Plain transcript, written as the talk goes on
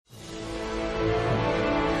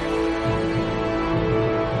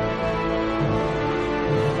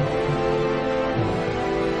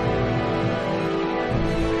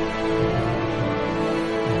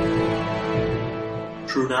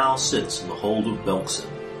Trunau sits in the hold of Belkzen,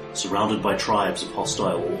 surrounded by tribes of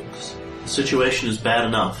hostile orcs. The situation is bad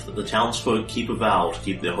enough that the townsfolk keep a vow to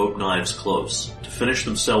keep their hope knives close, to finish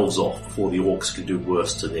themselves off before the orcs can do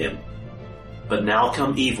worse to them. But now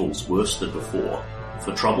come evils worse than before,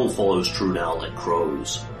 for trouble follows Trunau like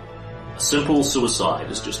crows. A simple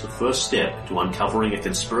suicide is just the first step to uncovering a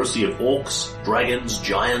conspiracy of orcs, dragons,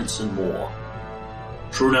 giants, and more.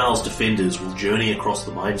 Trunau's defenders will journey across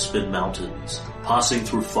the Mindspin Mountains, passing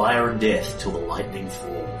through fire and death till the lightning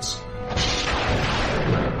falls.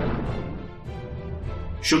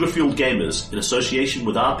 Sugarfueled Gamers, in association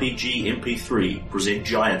with RPG MP3, present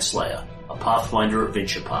Giantslayer, a Pathfinder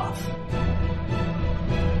adventure path.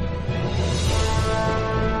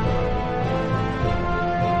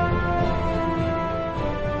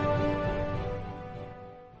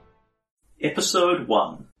 Episode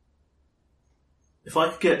 1. If I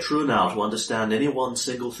could get Trunau to understand any one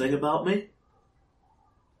single thing about me,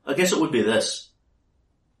 I guess it would be this.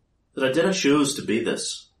 That I didn't choose to be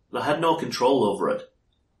this. That I had no control over it.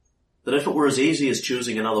 That if it were as easy as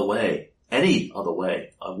choosing another way, any other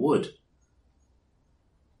way, I would.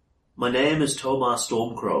 My name is Tomar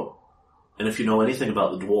Stormcrow, and if you know anything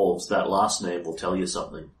about the dwarves, that last name will tell you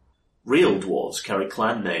something. Real dwarves carry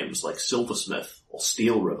clan names like Silversmith or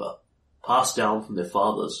Steel River, passed down from their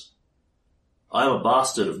fathers. I am a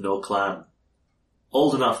bastard of no clan,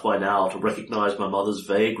 old enough by now to recognize my mother's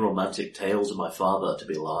vague romantic tales of my father to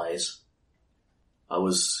be lies. I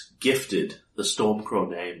was gifted the Stormcrow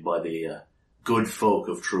name by the good folk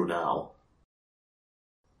of Trunau.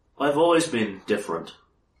 I've always been different.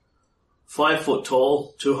 5 foot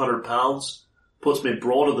tall, 200 pounds, puts me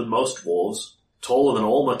broader than most dwarves, taller than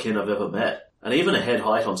all my kin I've ever met, and even a head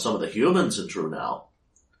height on some of the humans in Trunau.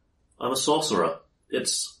 I'm a sorcerer.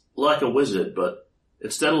 It's like a wizard, but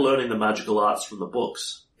instead of learning the magical arts from the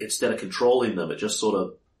books, instead of controlling them, it just sort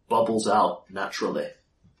of bubbles out naturally.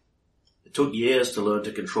 It took years to learn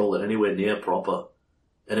to control it anywhere near proper,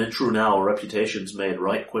 and in Trunau our reputation's made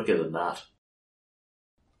right quicker than that.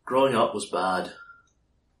 Growing up was bad.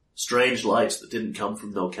 Strange lights that didn't come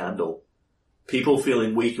from no candle. People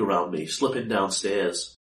feeling weak around me, slipping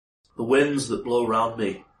downstairs. The winds that blow round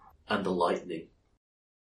me, and the lightning.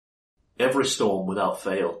 Every storm without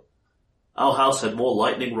fail. Our house had more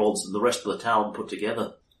lightning rods than the rest of the town put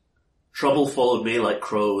together. Trouble followed me like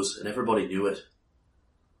crows, and everybody knew it.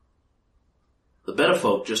 The better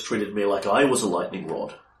folk just treated me like I was a lightning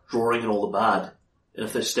rod, drawing in all the bad, and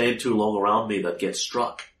if they stayed too long around me, they'd get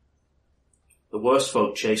struck. The worse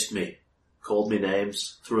folk chased me, called me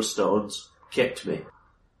names, threw stones, kicked me.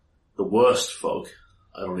 The worst folk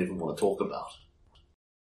I don't even want to talk about.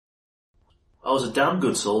 I was a damn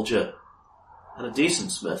good soldier, and a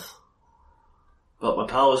decent smith. But my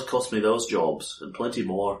powers cost me those jobs, and plenty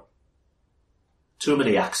more. Too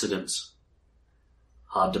many accidents.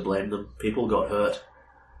 Hard to blame them. People got hurt.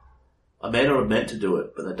 I may not have meant to do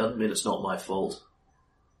it, but that doesn't mean it's not my fault.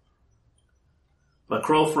 My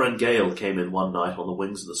crow friend Gale came in one night on the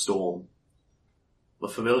wings of the storm. My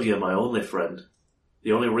familiar, my only friend.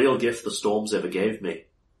 The only real gift the storms ever gave me.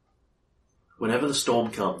 Whenever the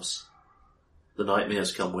storm comes, the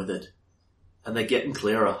nightmares come with it. And they're getting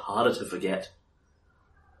clearer, harder to forget.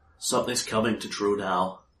 Something's coming to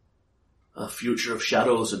Trunau. A future of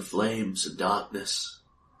shadows and flames and darkness.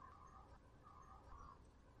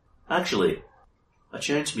 Actually, I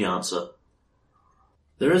changed my answer.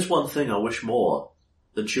 There is one thing I wish more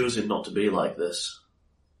than choosing not to be like this.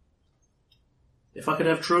 If I could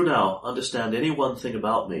have Trunau understand any one thing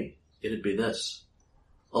about me, it'd be this.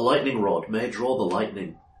 A lightning rod may draw the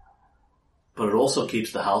lightning, but it also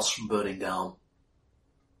keeps the house from burning down.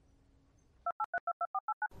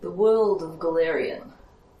 The world of Galarian,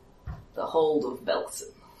 the hold of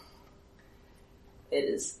Belkzen. It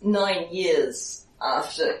is 9 years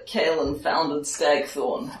after Kaelin founded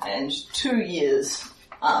Stagthorn, and 2 years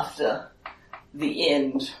after the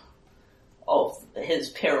end of his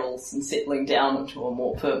perils and settling down into a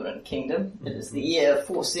more permanent kingdom. It is the year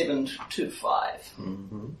 4725.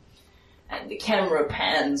 Mm-hmm. And the camera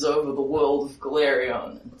pans over the world of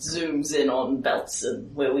Galarian and zooms in on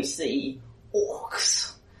Belkzen, where we see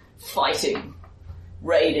orcs fighting,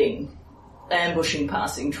 raiding, ambushing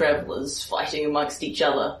passing travellers, fighting amongst each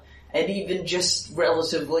other, and even just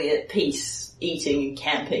relatively at peace, eating and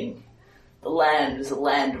camping. The land is a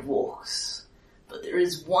land of orcs. But there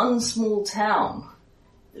is one small town,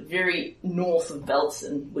 the very north of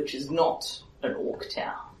Belkzen, which is not an orc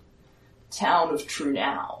town. The town of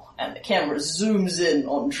Trunau. And the camera zooms in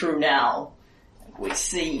on Trunau, and we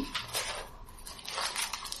see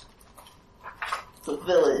the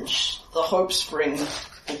village, the Hope Spring,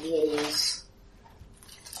 the walls,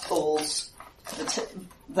 controls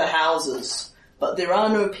the houses, but there are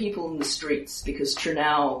no people in the streets because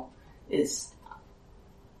Trinau is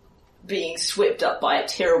being swept up by a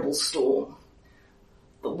terrible storm.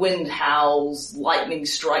 The wind howls, lightning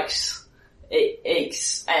strikes, it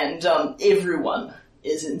aches, and everyone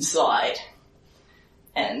is inside.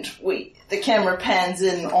 And the camera pans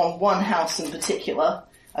in on one house in particular,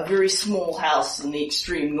 a very small house in the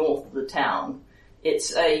extreme north of the town.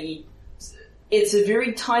 It's a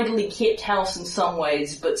very tidily kept house in some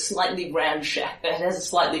ways, but slightly ramshackle. It has a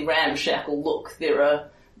slightly ramshackle look. There are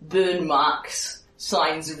burn marks,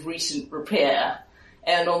 signs of recent repair,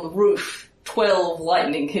 and on the roof, 12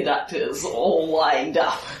 lightning conductors all lined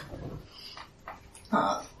up.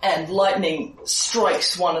 And lightning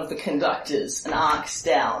strikes one of the conductors and arcs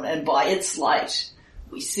down, and by its light,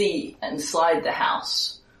 we see inside the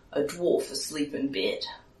house a dwarf asleep in bed.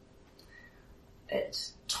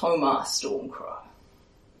 It's Tomar Stormcrow.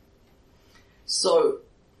 So,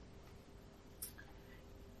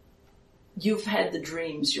 you've had the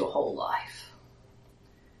dreams your whole life.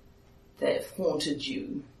 They've haunted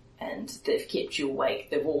you, and they've kept you awake.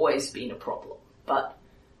 They've always been a problem. But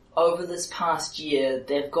over this past year,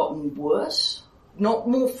 they've gotten worse, not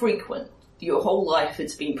more frequent. Your whole life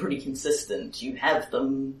it's been pretty consistent. You have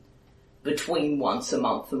them between once a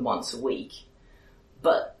month and once a week.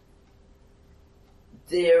 But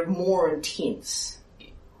they're more intense.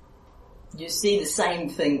 You see the same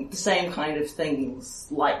thing, the same kind of things,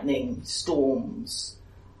 lightning, storms,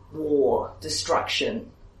 war,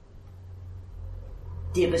 destruction,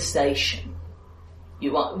 devastation.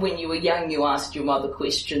 When you were young, you asked your mother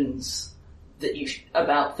questions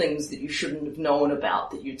about things that you shouldn't have known about,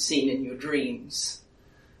 that you'd seen in your dreams.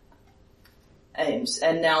 And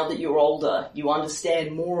now that you're older, you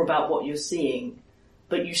understand more about what you're seeing,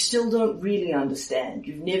 but you still don't really understand.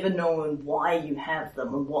 You've never known why you have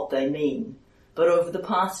them and what they mean. But over the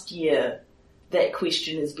past year, that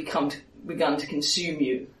question has begun to consume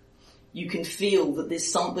you. You can feel that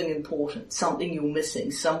there's something important, something you're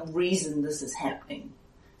missing, some reason this is happening,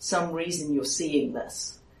 some reason you're seeing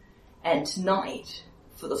this. And tonight,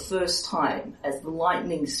 for the first time, as the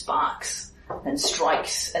lightning sparks and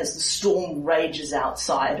strikes, as the storm rages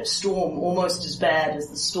outside, a storm almost as bad as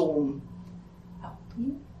the storm... How old are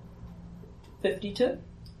you? 52?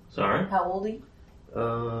 Sorry? How old are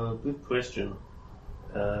you? Good question.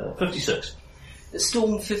 56. The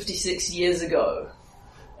storm 56 years ago,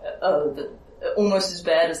 almost as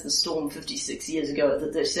bad as the storm 56 years ago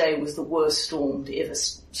that they say was the worst storm to ever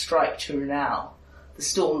strike Trinau. The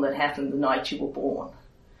storm that happened the night you were born.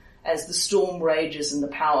 As the storm rages and the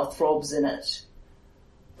power throbs in it,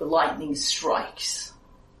 the lightning strikes,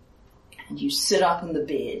 and you sit up in the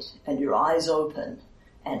bed and your eyes open,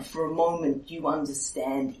 and for a moment you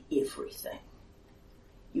understand everything.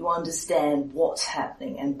 You understand what's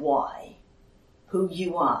happening and why, who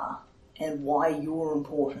you are and why you're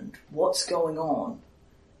important, what's going on,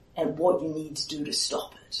 and what you need to do to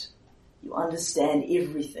stop it. You understand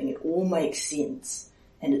everything. It all makes sense.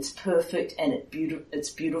 And it's perfect, and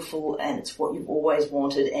it's beautiful, and it's what you've always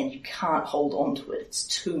wanted, and you can't hold on to it. It's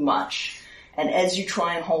too much. And as you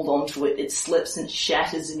try and hold on to it, it slips and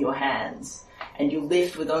shatters in your hands, and you're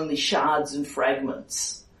left with only shards and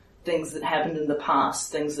fragments. Things that happened in the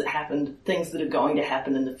past, things that are going to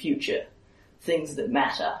happen in the future, things that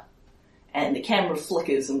matter. And the camera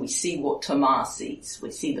flickers, and we see what Tomar sees.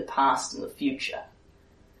 We see the past and the future.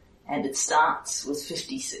 And it starts with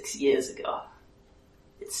 56 years ago.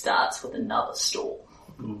 It starts with another storm.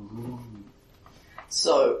 Mm-hmm.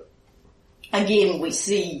 So, again, we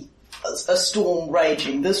see a storm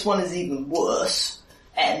raging. This one is even worse,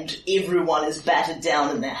 and everyone is battered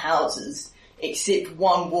down in their houses, except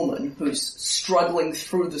one woman who's struggling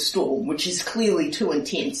through the storm, which is clearly too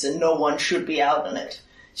intense and no one should be out in it.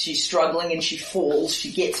 She's struggling and she falls,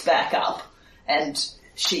 she gets back up, and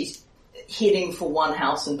she's heading for one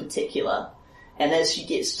house in particular, and as she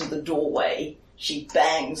gets to the doorway, she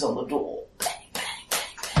bangs on the door. Bang, bang,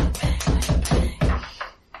 bang, bang, bang, bang, bang.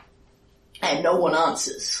 And no one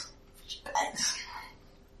answers. She bangs.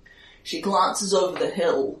 She glances over the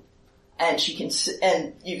hill, and you can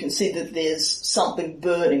see that there's something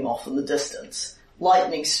burning off in the distance.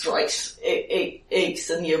 Lightning strikes, aches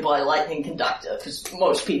a nearby lightning conductor, because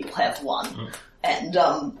most people have one. And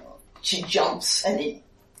she jumps, and it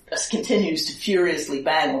just continues to furiously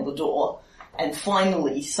bang on the door. And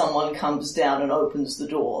finally, someone comes down and opens the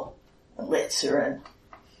door and lets her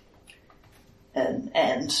in.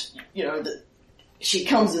 And she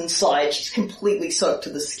comes inside, she's completely soaked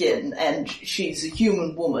to the skin, and she's a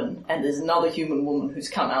human woman, and there's another human woman who's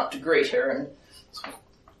come out to greet her,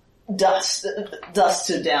 and dusts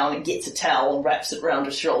her down and gets a towel and wraps it around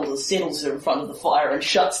her shoulders, settles her in front of the fire and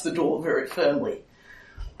shuts the door very firmly.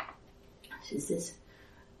 She says,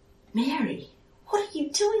 Mary, what are you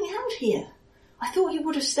doing out here? I thought you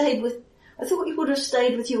would have stayed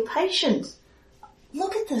with your patient.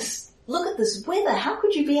 Look at this weather. How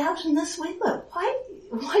could you be out in this weather?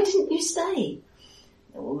 Why didn't you stay?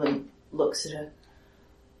 The woman looks at her.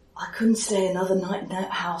 I couldn't stay another night in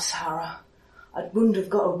that house, Hara. I wouldn't have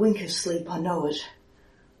got a wink of sleep, I know it.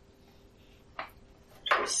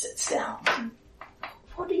 She sits down.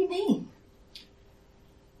 What do you mean?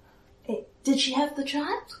 Did she have the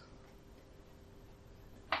child?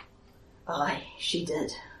 Aye, she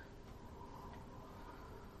did.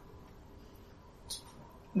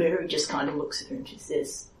 Mary just kind of looks at her and she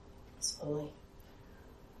says, slowly,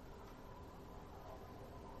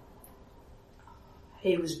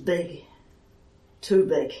 he was big. Too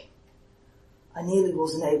big. I nearly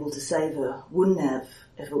wasn't able to save her. Wouldn't have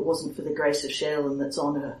if it wasn't for the grace of Sherilyn that's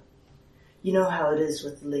on her. You know how it is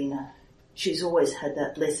with Lena. She's always had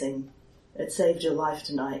that blessing. It saved her life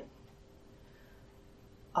tonight.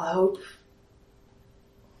 I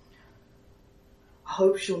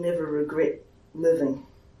hope she'll never regret living.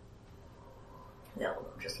 The other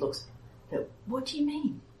one just looks at her. What do you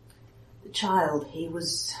mean? The child, he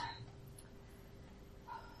was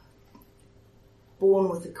born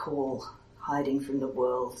with a caul, hiding from the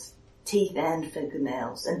world, teeth and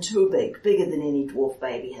fingernails, and too big, bigger than any dwarf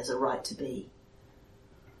baby has a right to be.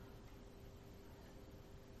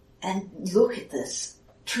 And look at this.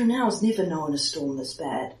 Trunau's never known a storm this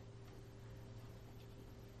bad.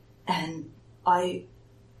 And I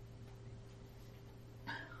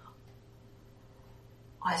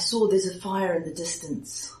saw there's a fire in the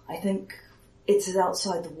distance. I think it's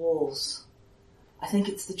outside the walls. I think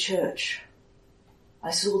it's the church.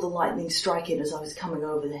 I saw the lightning strike it as I was coming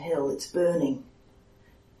over the hill. It's burning.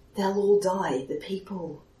 They'll all die, the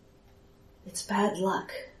people. It's bad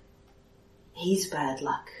luck. He's bad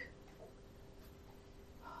luck.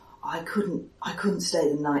 I couldn't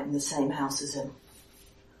stay the night in the same house as him.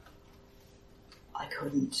 I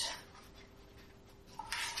couldn't.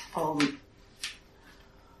 Hara,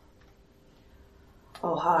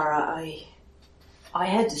 I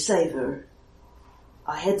had to save her.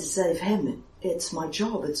 I had to save him. It's my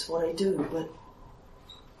job, it's what I do, but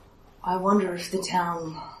I wonder if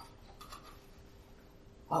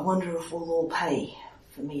we'll all pay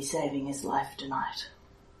for me saving his life tonight.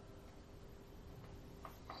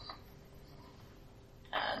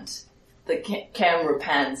 And the camera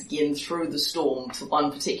pans again through the storm to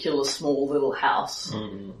one particular small little house.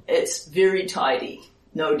 Mm-hmm. It's very tidy,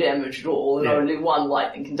 no damage at all, and only one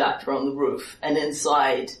lightning conductor on the roof. And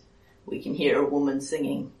inside, we can hear a woman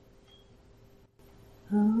singing.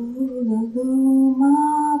 Lulu,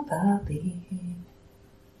 my baby,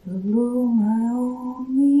 Lulu, my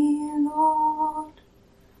only Lord,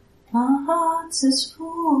 my heart's as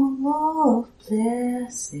full of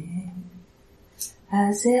blessing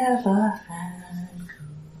as ever hand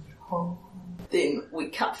could hold. Then we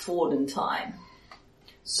cut forward in time.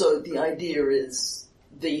 So the idea is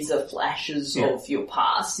these are flashes of your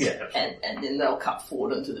past, and then they'll cut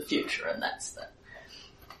forward into the future, and that's that.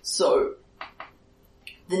 So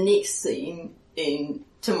the next scene in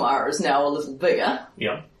Tamara is now a little bigger.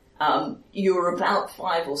 Yeah. You're about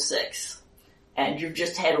 5 or 6, and you've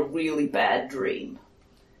just had a really bad dream,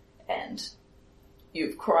 and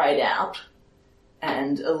you've cried out,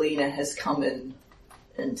 and Alina has come in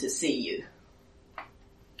to see you.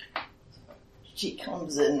 She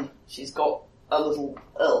comes in. She's got a little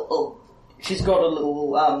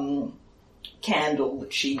candle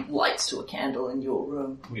that she lights to a candle in your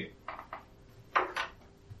room. Yeah.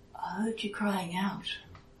 I heard you crying out.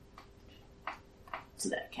 So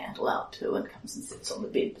that candle out too, and comes and sits on the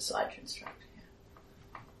bed beside you, instructor.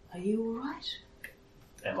 Are you all right?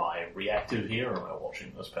 Am I reactive here, or am I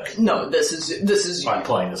watching this page? No, this is. I'm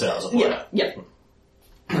playing this out as a player. Yeah.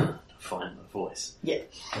 To find my voice. Yeah.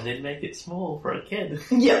 And then make it small for a kid.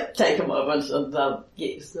 Yeah. Take a moment and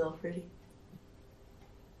get yourself ready.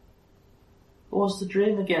 What was the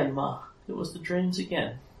dream again, Ma? It was the dreams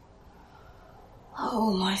again.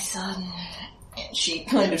 Oh, my son. And she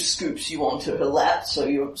kind of scoops you onto her lap, so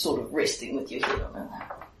you're sort of resting with your head on her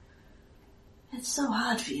lap. It's so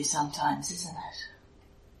hard for you sometimes, isn't it?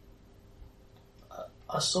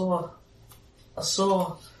 I saw,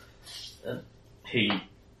 and he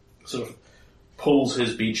sort of pulls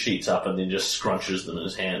his bead sheets up and then just scrunches them in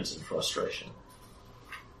his hands in frustration.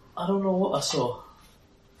 I don't know what I saw.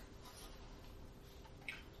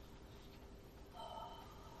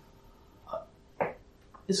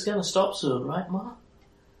 It's gonna stop soon, right, Ma?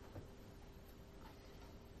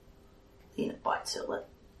 Enid bites her lip.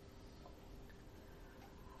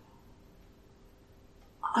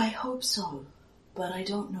 I hope so, but I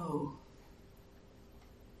don't know.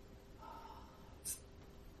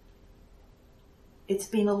 It's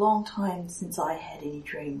been a long time since I had any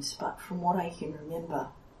dreams, but from what I can remember,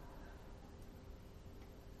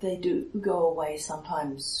 they do go away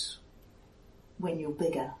sometimes when you're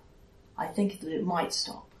bigger. I think that it might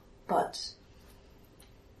stop, but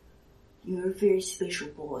you're a very special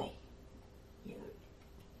boy. Your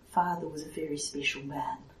father was a very special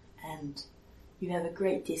man, and you have a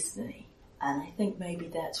great destiny, and I think maybe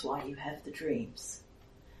that's why you have the dreams.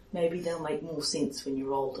 Maybe they'll make more sense when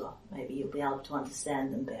you're older. Maybe you'll be able to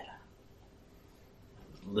understand them better.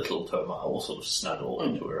 Little Toma will sort of snuggle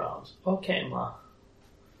into her arms. Okay, Ma.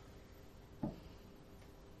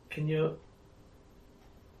 Can you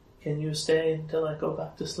stay until I go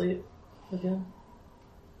back to sleep again?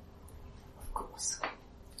 Of course.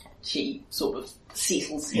 She sort of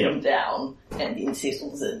settles him down and then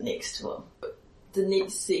settles in next to him. The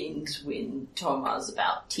next scene's when Toma's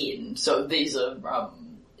about 10, so these are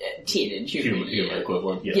 10 in human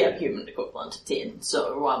equivalent. Yeah, human equivalent to 10.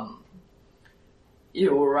 So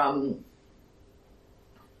you're out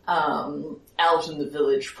in the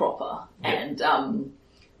village proper, and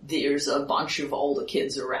there's a bunch of older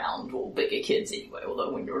kids around, or bigger kids anyway,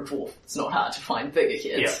 although when you're a dwarf it's not hard to find bigger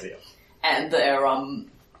kids. Yeah. And they're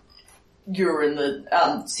you're in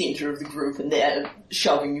the centre of the group and they're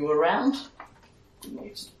shoving you around.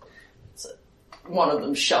 So one of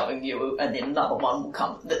them's shoving you and then another one will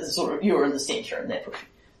come, sort of, you're in the centre and they're pushing.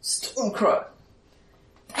 Stormcrow,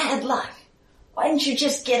 bad luck. Why didn't you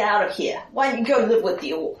just get out of here? Why don't you go live with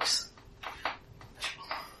the orcs?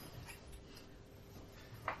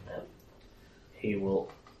 He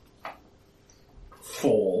will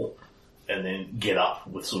fall and then get up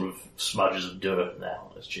with sort of smudges of dirt now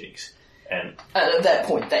on his cheeks. And at that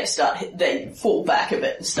point they fall back a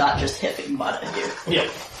bit and start just hipping mud at you.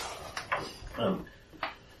 Yeah.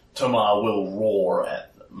 Tomar will roar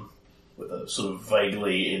at them with a sort of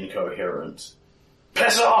vaguely incoherent,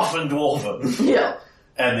 "Piss off!" in Dwarven. Yeah.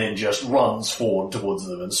 And then just runs forward towards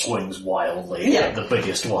them and swings wildly at the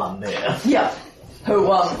biggest one there. Yeah. Who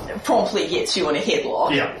promptly gets you in a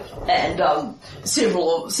headlock. Yeah. And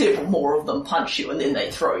several more of them punch you and then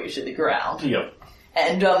they throw you to the ground. Yeah.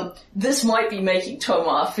 And this might be making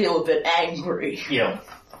Tomar feel a bit angry. Yeah.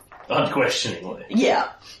 Unquestioningly.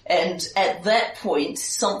 Yeah. And at that point,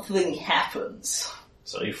 something happens.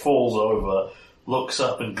 So he falls over, looks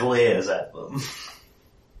up and glares at them.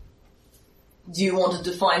 Do you want to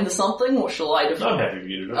define the something, or shall I define? I'm happy for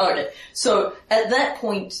you to do it. Okay. So at that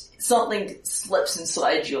point, something slips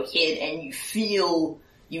inside your head and you feel,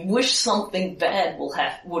 you wish something bad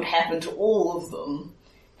would happen to all of them.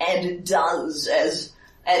 And it does, as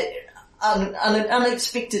an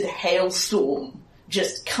unexpected hailstorm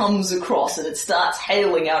just comes across and it starts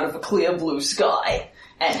hailing out of a clear blue sky,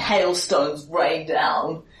 and hailstones rain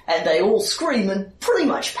down, and they all scream and pretty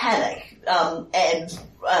much panic, and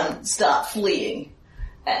start fleeing.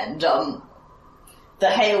 And the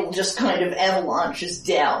hail just kind of avalanches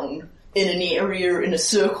down in an area, in a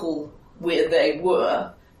circle where they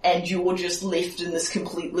were, and you're just left in this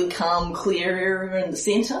completely calm, clear area in the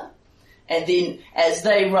centre. And then, as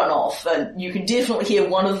they run off, and you can definitely hear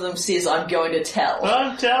one of them says, "I'm going to tell."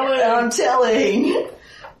 I'm telling! I'm telling!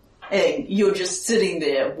 And you're just sitting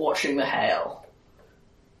there watching the hail.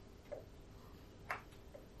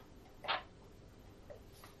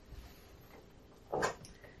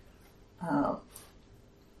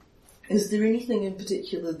 Is there anything in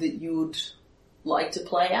particular that you would like to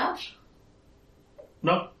play out?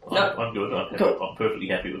 No. I'm good. Cool. I'm perfectly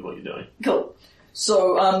happy with what you're doing. Cool.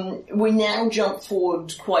 So, we now jump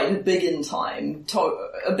forward quite a bit in time. Tomar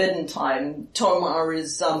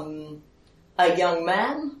is, a young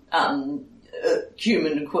man, a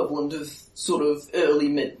human equivalent of sort of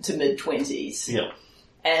early to mid-20s. Yeah.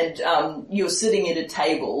 And, you're sitting at a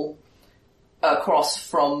table across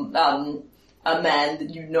from, a man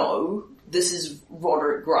that you know. This is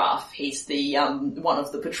Roderick Graff. He's the, one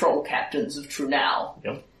of the patrol captains of Trunau.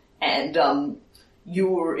 Yep. And,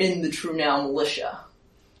 you're in the Trunau militia.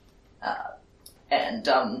 And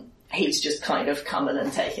he's just kind of come in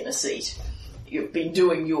and taken a seat. You've been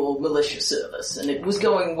doing your militia service, and it was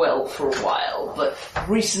going well for a while, but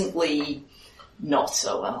recently, not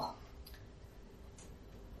so well.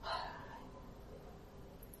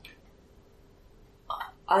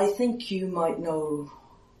 I think you might know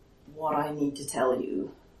what I need to tell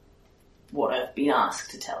you, what I've been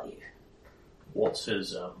asked to tell you. What's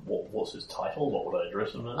his title? What would I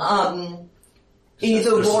address him as? Either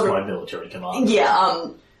this is Roderick... my military command. Yeah,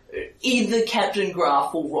 Either Captain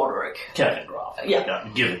Graf or Roderick. Captain Graf. Yeah.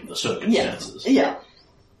 Given the circumstances. Yeah.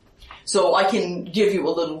 So I can give you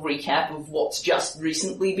a little recap of what's just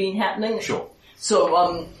recently been happening. Sure.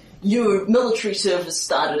 So, your military service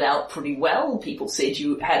started out pretty well. People said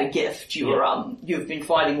you had a gift. You've been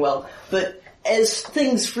fighting well. But as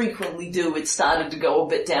things frequently do, it started to go a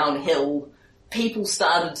bit downhill. People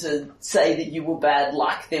started to say that you were bad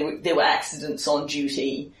luck. There were accidents on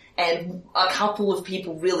duty. And a couple of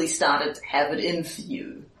people really started to have it in for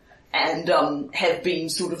you. And, have been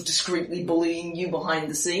sort of discreetly bullying you behind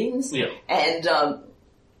the scenes. Yeah. And,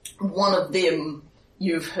 one of them,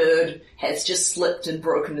 you've heard, has just slipped and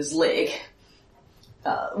broken his leg.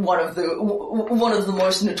 One of the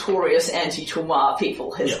most notorious anti-Tomar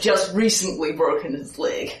people has just recently broken his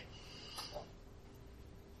leg.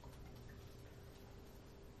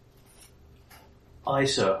 Aye,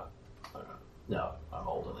 sir. No, I'm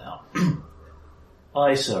older now.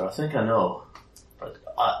 Aye, sir, I think I know. But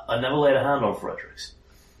I never laid a hand on Fredericks.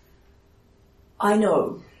 I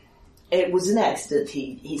know. It was an accident.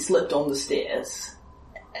 He slipped on the stairs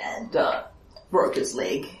and broke his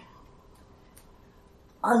leg.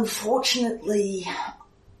 Unfortunately,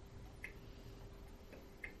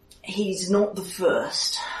 he's not the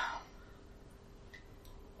first.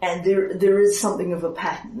 And there is something of a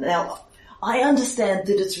pattern. Now, I understand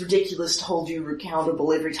that it's ridiculous to hold you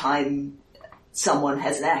accountable every time someone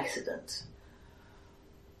has an accident.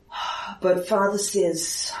 But Father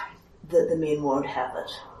says that the men won't have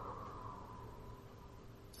it.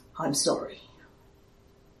 I'm sorry.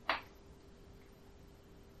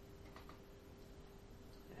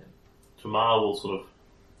 Tamar will sort of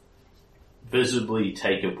visibly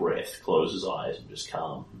take a breath, close his eyes, and just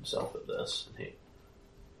calm himself at this. And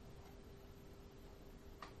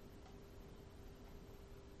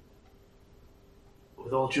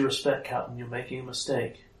with all due respect, Captain, you're making a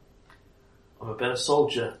mistake. I'm a better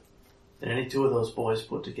soldier than any two of those boys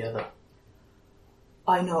put together.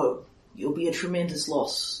 I know. You'll be a tremendous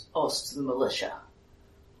loss to the militia.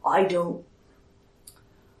 I don't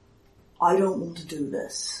want to do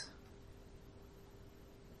this.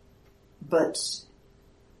 But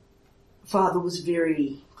Father was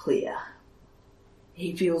very clear.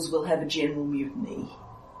 He feels we'll have a general mutiny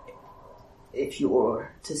if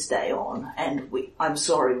you're to stay on, and I'm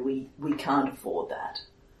sorry, we can't afford that.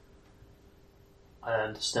 I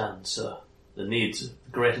understand, sir. The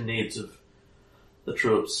greater needs of the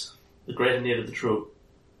troops, the greater need of the troop,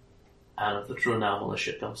 and of the true now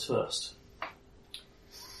militia comes first.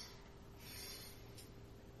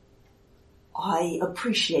 I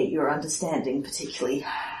appreciate your understanding, particularly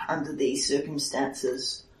under these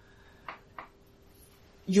circumstances.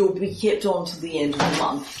 You'll be kept on to the end of the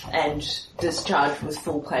month and discharged with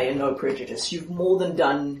full pay and no prejudice. You've more than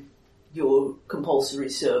done your compulsory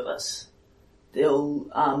service.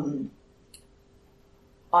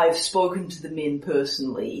 I've spoken to the men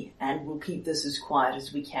personally, and we'll keep this as quiet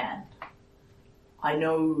as we can. I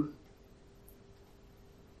know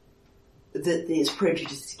that there's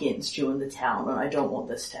prejudice against you in the town, and I don't want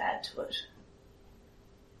this to add to it.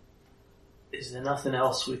 Is there nothing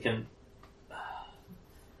else we can...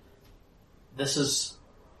 This is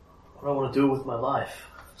what I want to do with my life,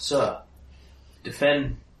 sir.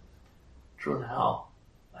 Defend Trunhal.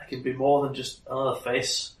 I can be more than just another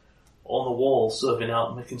face on the wall serving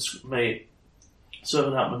out my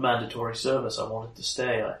mandatory service. I wanted to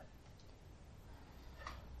stay.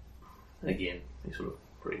 Again, he sort of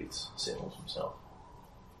breathes, settles himself.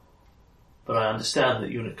 But I understand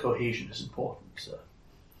that unit cohesion is important, sir.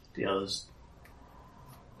 The others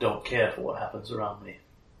don't care for what happens around me.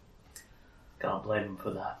 Can't blame them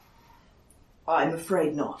for that. I'm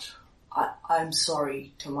afraid not. I'm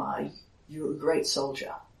sorry, Tamar. You're a great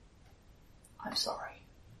soldier. I'm sorry.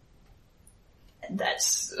 And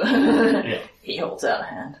that's... Yeah. He holds out a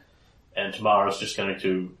hand. And Tamara's just going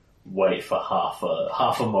to wait for half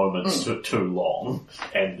a moment too long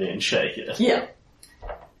and then shake it. Yeah.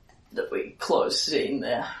 That we close scene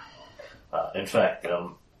there. In fact,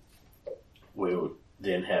 we would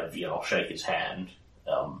then have, shake his hand.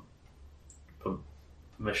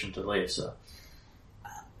 Permission to leave, sir.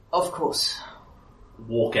 Of course.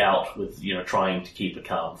 Walk out with, trying to keep a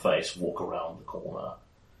calm face, walk around the corner,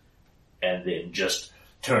 and then just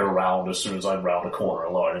turn around as soon as I'm round a corner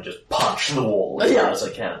alone and just punch the wall as hard as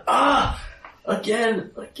I can. Ah!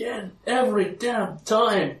 Again, every damn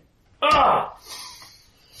time. Ah!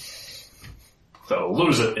 So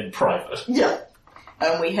lose it in private. Yeah.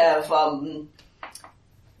 And we have, Tom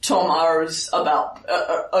is about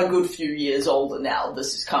a good few years older now.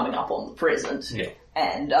 This is coming up on the present. Yeah.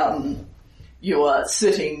 And, you are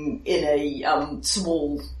sitting in a,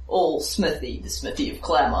 small all smithy, the smithy of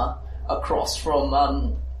Clamour, across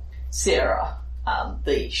from Sarah,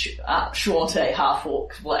 the Shawante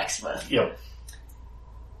half-orc blacksmith. Yep.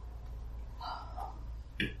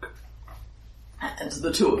 And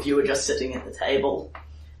the two of you are just sitting at the table,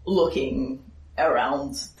 looking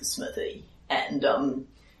around the smithy, and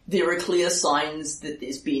there are clear signs that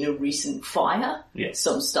there's been a recent fire. Yeah.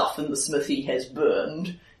 Some stuff in the smithy has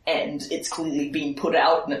burned, and it's clearly been put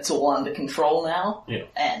out, and it's all under control now. Yeah.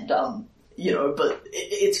 And, but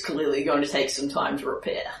it's clearly going to take some time to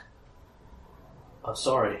repair. I'm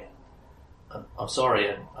sorry. I'm sorry.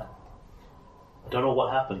 I don't know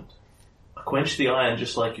what happened. I quenched the iron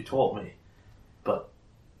just like you taught me, but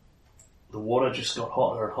the water just got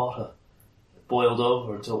hotter and hotter. It boiled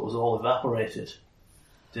over until it was all evaporated.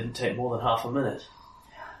 Didn't take more than half a minute.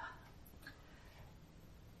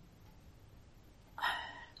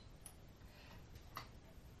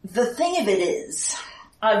 The thing of it is,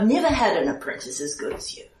 I've never had an apprentice as good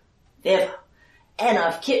as you. Never. And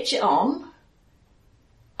I've kept you on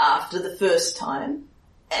after the first time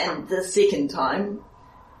and the second time.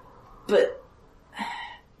 But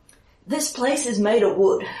this place is made of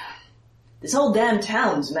wood. This whole damn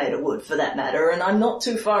town's made of wood, for that matter, and I'm not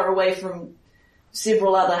too far away from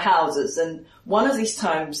several other houses, and one of these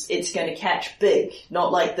times it's going to catch big,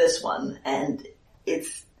 not like this one, and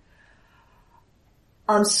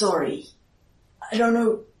I'm sorry. I don't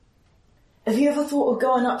know. Have you ever thought of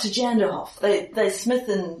going up to Janderhof? They smith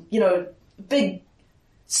in, big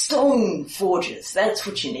stone forges. That's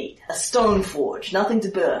what you need. A stone forge. Nothing to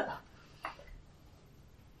burn.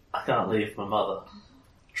 I can't leave my mother.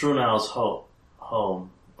 Trunau's home.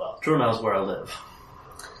 Well, Trunau's where I live.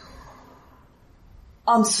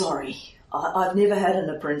 I'm sorry. I've never had an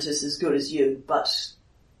apprentice as good as you, but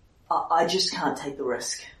I just can't take the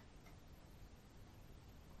risk.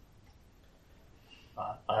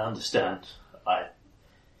 I understand. I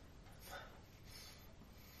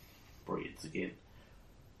breathes again.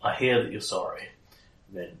 I hear that you're sorry.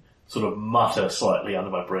 And then sort of mutter slightly under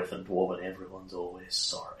my breath in Dwarven, everyone's always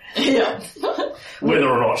sorry. Yeah. Whether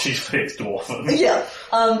or not she speaks Dwarven. Yeah.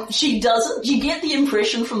 She doesn't. You get the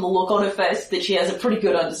impression from the look on her face that she has a pretty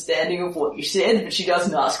good understanding of what you said, but she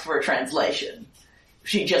doesn't ask for a translation.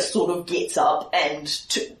 She just sort of gets up and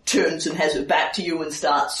turns and has her back to you and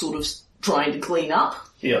starts sort of trying to clean up.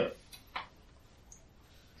 Yeah.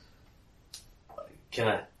 Can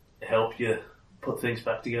I help you put things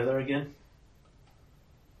back together again?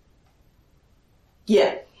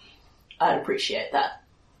 Yeah. I'd appreciate that.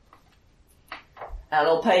 And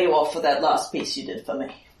I'll pay you off for that last piece you did for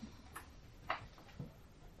me.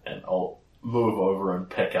 And I'll move over and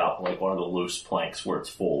pick up like one of the loose planks where it's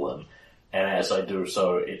fallen. And as I do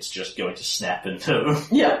so, it's just going to snap in two.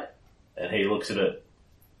 Yeah. And he looks at it,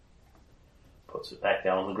 puts it back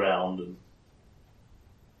down on the ground, and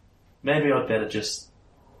maybe I'd better just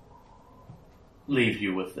leave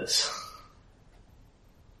you with this.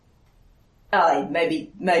 Aye,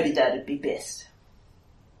 maybe that'd be best.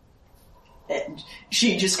 And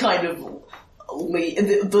she just kind of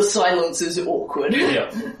the silence is awkward. Yeah.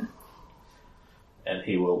 And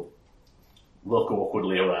he will look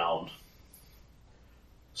awkwardly around,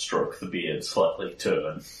 stroke the beard, slightly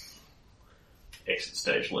turn, exit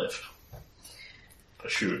stage left,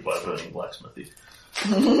 pursued by burning blacksmithy.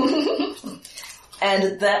 And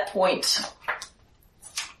at that point,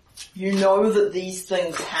 you know that these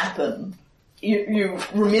things happen. You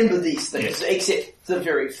remember these things, Yeah. except the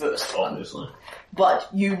very first one. Obviously.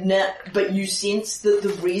 But you sense that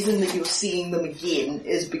the reason that you're seeing them again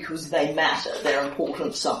is because they matter. They're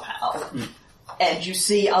important somehow. Mm. And you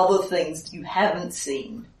see other things that you haven't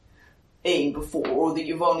seen before, or that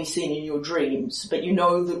you've only seen in your dreams. But you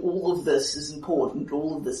know that all of this is important.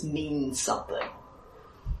 All of this means something.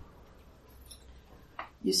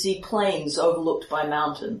 You see plains overlooked by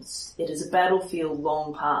mountains. It is a battlefield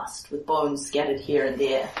long past, with bones scattered here and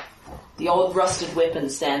there. The old rusted weapon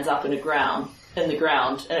stands up in the ground, and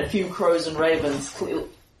a few crows and ravens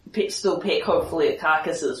still peck hopefully at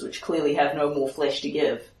carcasses which clearly have no more flesh to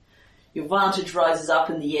give. Your vantage rises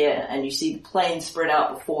up in the air, and you see the plain spread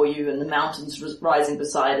out before you, and the mountains rising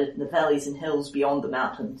beside it, and the valleys and hills beyond the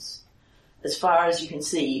mountains. As far as you can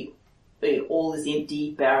see, all is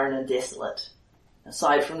empty, barren, and desolate.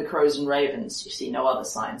 Aside from the crows and ravens, you see no other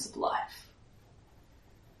signs of life.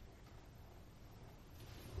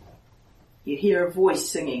 You hear a voice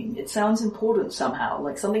singing. It sounds important somehow,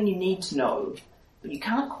 like something you need to know, but you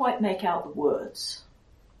can't quite make out the words.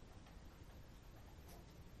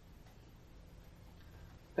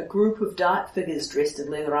 A group of dark figures dressed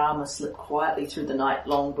in leather armor slip quietly through the night,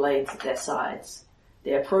 long blades at their sides.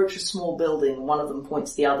 They approach a small building and one of them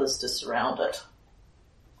points the others to surround it.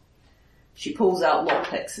 She pulls out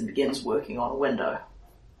lockpicks and begins working on a window.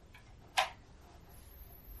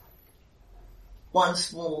 One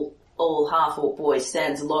small, old half-orc boy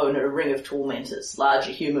stands alone at a ring of tormentors,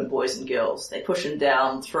 larger human boys and girls. They push him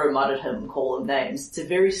down, throw mud at him, and call him names. It's a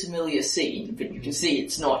very familiar scene, but you can see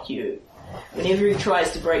it's not you. Whenever he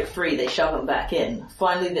tries to break free, they shove him back in.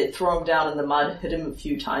 Finally, they throw him down in the mud, hit him a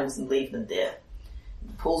few times, and leave him there.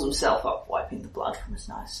 He pulls himself up, wiping the blood from his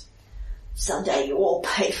nose. Someday you all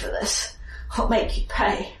pay for this. I'll make you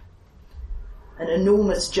pay. An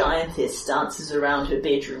enormous giantess dances around her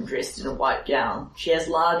bedroom dressed in a white gown. She has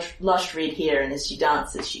large, lush red hair, and as she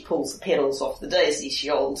dances, she pulls the petals off the daisy she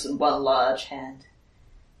holds in one large hand.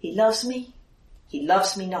 He loves me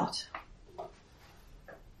not.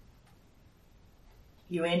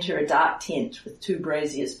 You enter a dark tent with 2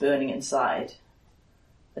 braziers burning inside.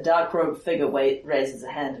 A dark-robed figure raises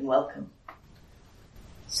a hand in welcome.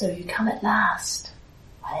 So you come at last.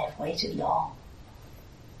 I have waited long.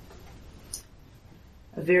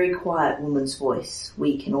 A very quiet woman's voice,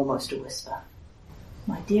 weak and almost a whisper.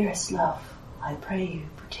 My dearest love, I pray you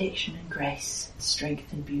protection and grace,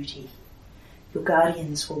 strength and beauty. Your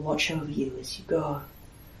guardians will watch over you as you go,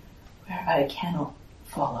 where I cannot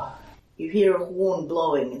follow. You hear a horn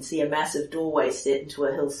blowing and see a massive doorway set into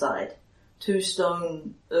a hillside. 2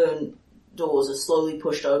 stone urn doors are slowly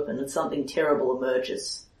pushed open and something terrible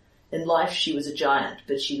emerges. In life she was a giant,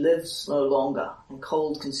 but she lives no longer, and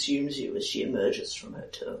cold consumes you as she emerges from her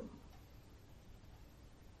tomb.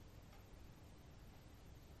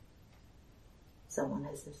 Someone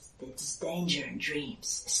has this danger in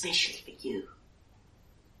dreams, especially for you.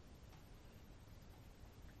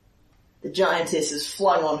 The giantess is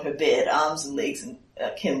flung on her bed, arms and legs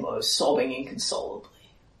akimbo, sobbing inconsolably.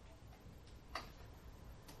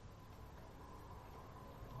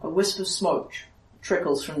 A wisp of smoke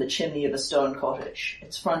trickles from the chimney of a stone cottage.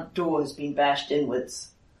 Its front door has been bashed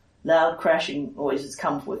inwards. Loud crashing noises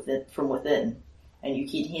come from within, and you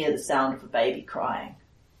can hear the sound of a baby crying.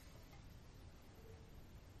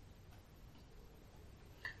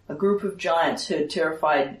 A group of giants herd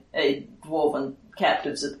terrified dwarven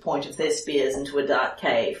captives at the point of their spears into a dark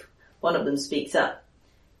cave. One of them speaks up.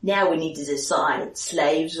 Now we need to decide,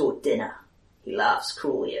 slaves or dinner. He laughs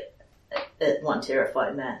cruelly at one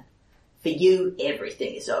terrified man. For you,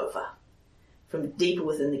 everything is over. From deeper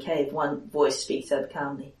within the cave, one voice speaks up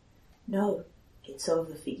calmly. No, it's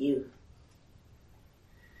over for you.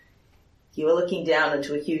 You are looking down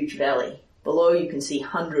into a huge valley. Below you can see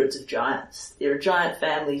hundreds of giants. There are giant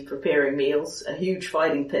families preparing meals, a huge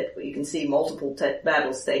fighting pit where you can see multiple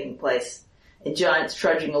battles taking place, and giants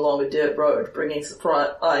trudging along a dirt road, bringing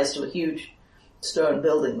surprise to a huge stone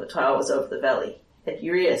building that towers over the valley. At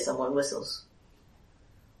your ear, someone whistles.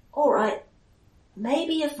 All right,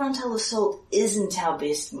 maybe a frontal assault isn't our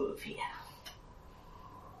best move here.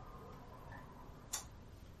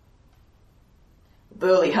 A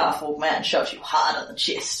burly half-orc man shoves you hard on the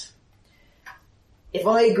chest. If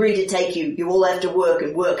I agree to take you, you all have to work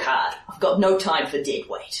and work hard. I've got no time for dead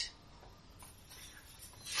weight.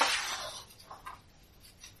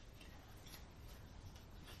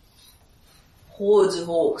 Hordes of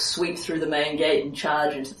orcs sweep through the main gate and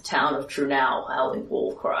charge into the town of Trunau, howling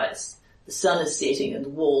war cries. The sun is setting and the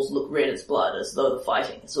walls look red as blood, as though the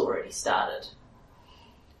fighting has already started.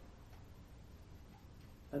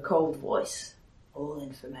 A cold voice. All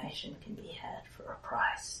information can be had for a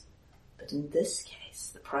price. But in this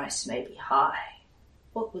case, the price may be high.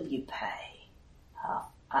 What will you pay? A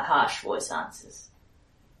harsh voice answers.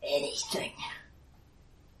 Anything.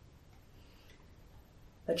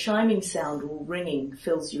 A chiming sound or ringing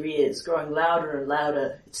fills your ears, growing louder and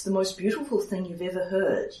louder. It's the most beautiful thing you've ever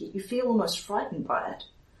heard, yet you feel almost frightened by it.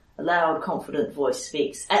 A loud, confident voice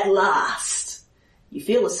speaks. At last! You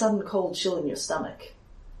feel a sudden cold chill in your stomach.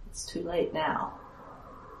 It's too late now.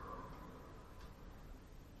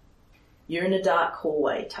 You're in a dark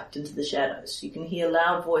hallway tucked into the shadows. You can hear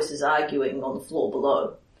loud voices arguing on the floor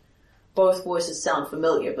below. Both voices sound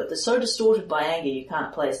familiar, but they're so distorted by anger you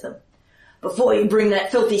can't place them. Before you bring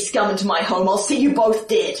that filthy scum into my home, I'll see you both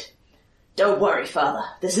dead. Don't worry, Father.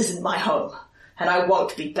 This isn't my home, and I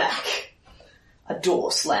won't be back. A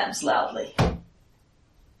door slams loudly.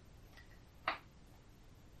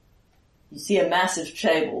 You see a massive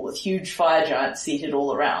table with huge fire giants seated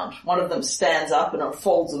all around. One of them stands up and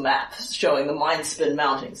unfolds a map showing the Mindspin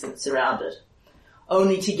Mountains that surround it.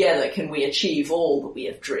 Only together can we achieve all that we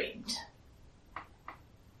have dreamed.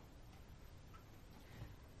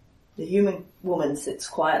 The human woman sits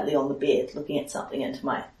quietly on the bed, looking at something in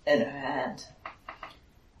her hand.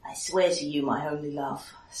 I I swear to you, my only love,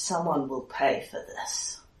 someone will pay for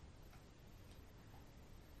this.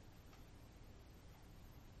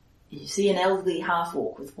 You see an elderly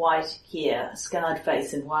half-orc with white hair, a scarred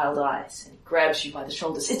face and wild eyes, and he grabs you by the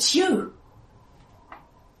shoulders. It's you!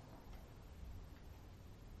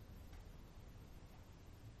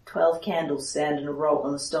 12 candles stand in a row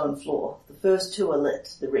on the stone floor. The first 2 are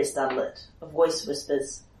lit, the rest unlit. A voice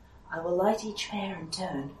whispers, I will light each pair in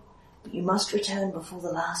turn, but you must return before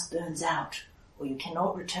the last burns out, or you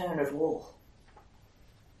cannot return at all.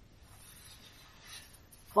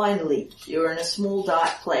 Finally, you are in a small dark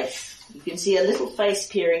place. You can see a little face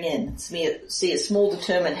peering in, see a small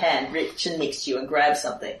determined hand reach in next to you and grab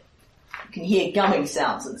something. You can hear gumming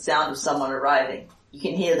sounds and the sound of someone arriving. You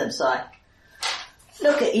can hear them sigh.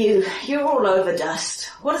 Look at you, you're all over dust.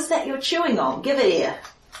 What is that you're chewing on? Give it here.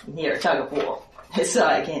 You can hear a tug of war. They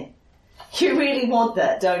sigh again. You really want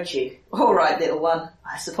that, don't you? All right, little one.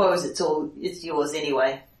 I suppose it's yours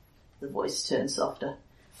anyway. The voice turns softer.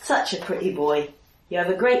 Such a pretty boy. You have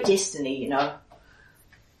a great destiny, you know.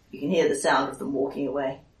 You can hear the sound of them walking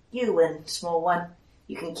away. You win, small one.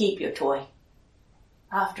 You can keep your toy.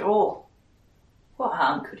 After all, what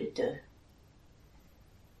harm could it do?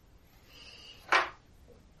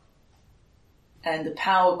 And the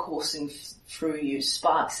power coursing through you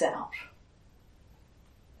sparks out.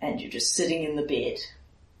 And you're just sitting in the bed.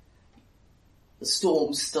 The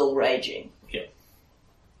storm's still raging. Yeah.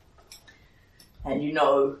 And you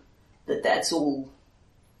know that that's all.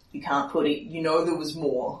 You can't put it, you know there was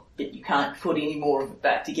more, but you can't put any more of it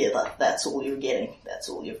back together. That's all you're getting. That's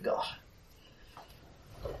all you've got.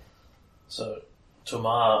 So,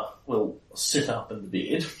 Tamar will sit up in the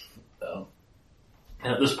bed.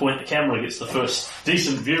 And at this point, the camera gets the first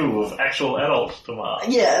decent view of actual adult Tamar.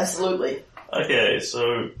 Yeah, absolutely. Okay,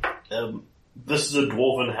 so this is a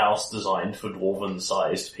dwarven house designed for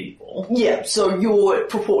dwarven-sized people. Yeah, so you're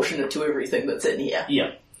proportionate to everything that's in here.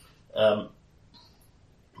 Yeah.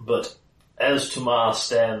 But as Tamar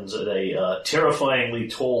stands at a terrifyingly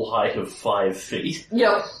tall height of 5 feet,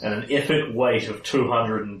 yep, and an epic weight of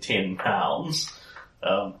 210 pounds,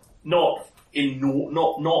 not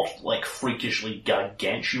like freakishly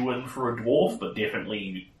gargantuan for a dwarf, but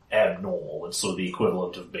definitely abnormal. It's sort of the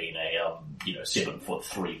equivalent of being a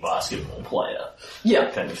 7'3" basketball player, yeah,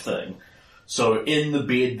 kind of thing. So in the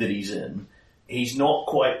bed that he's in, he's not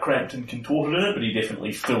quite cramped and contorted in it, but he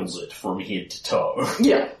definitely fills it from head to toe.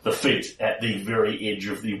 Yeah. The feet at the very edge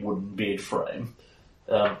of the wooden bed frame.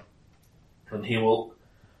 And he will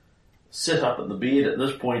sit up in the bed. At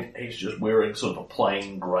this point, he's just wearing sort of a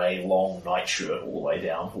plain grey long nightshirt all the way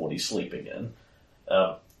down for what he's sleeping in.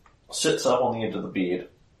 Sits up on the end of the bed,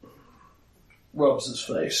 rubs his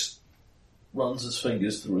face, runs his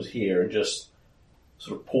fingers through his hair, and just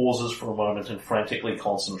sort of pauses for a moment and frantically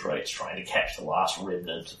concentrates, trying to catch the last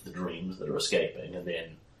remnant of the dreams that are escaping, and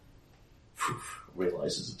then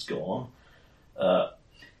realizes it's gone.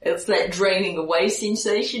 It's that draining away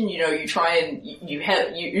sensation. You know, you try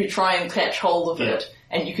and catch hold of it,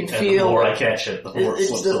 and you can feel. The more I catch it, the more it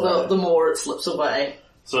slips away. The more it slips away.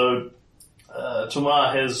 So,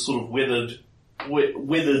 Tamar has sort of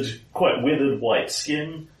quite weathered white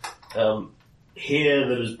skin. Hair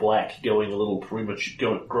that is black, glowing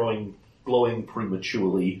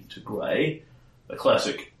prematurely to grey. A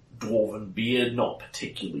classic dwarven beard, not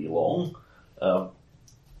particularly long.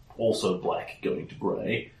 Also black, going to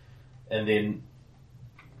grey. And then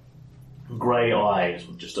grey eyes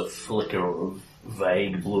with just a flicker of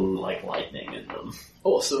vague blue like lightning in them.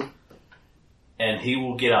 Awesome. And he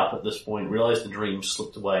will get up at this point, realise the dream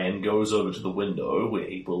slipped away, and goes over to the window where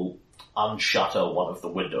he will unshutter one of the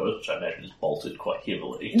windows, which I imagine is bolted quite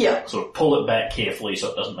heavily. Yeah. Sort of pull it back carefully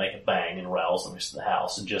so it doesn't make a bang and rouse the rest of the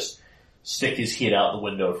house, and just stick his head out the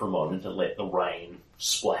window for a moment and let the rain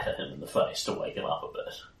splatter him in the face to wake him up a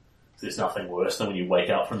bit. There's nothing worse than when you wake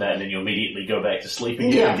up from that and then you immediately go back to sleep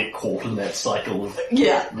again and get caught in that cycle of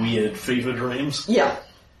weird fever dreams. Yeah.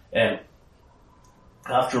 And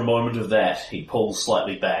after a moment of that, he pulls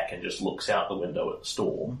slightly back and just looks out the window at the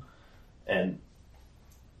storm, and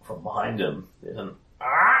from behind him, there's an,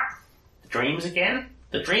 the dreams again?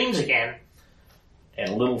 The dreams again? And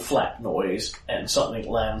a little flap noise, and something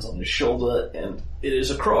lands on his shoulder, and it is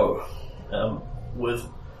a crow, with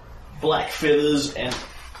black feathers and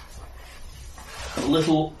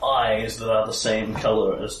little eyes that are the same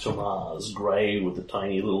colour as Tamar's, grey with the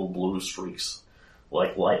tiny little blue streaks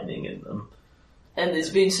like lightning in them. And there's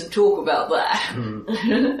been some talk about that.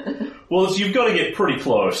 Mm. Well, you've got to get pretty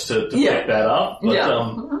close to pick that up.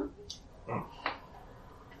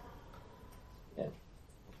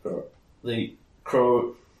 But, the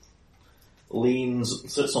crow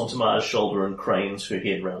sits on Tamara's shoulder and cranes her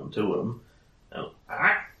head round to him.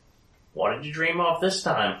 What did you dream of this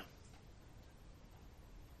time?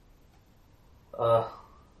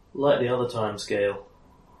 Like the other times, Gale.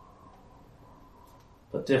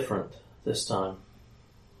 But different this time.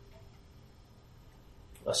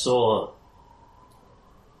 I saw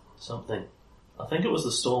something. I think it was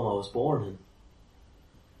the storm I was born in.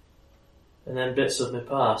 And then bits of my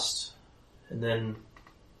past. And then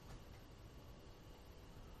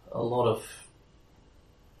a lot of...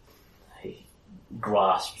 He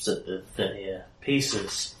grasps at the thin air.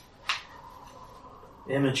 Pieces.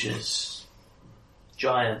 Images.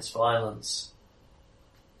 Giants, violence.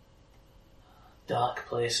 Dark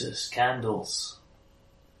places, candles.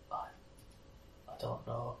 I don't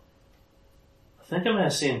know. I think I may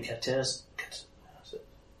have seen Katreza,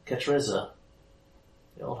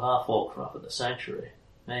 the old half-orc from up at the sanctuary.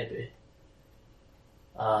 Maybe.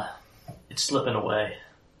 It's slipping away.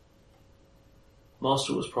 Most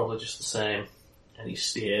of it was probably just the same. And he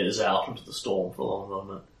stares out into the storm for a long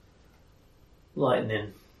moment.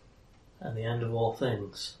 Lightning. And the end of all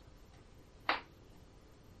things.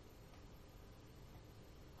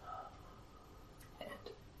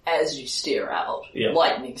 As you stare out,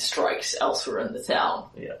 lightning strikes elsewhere in the town.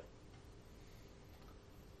 Yeah.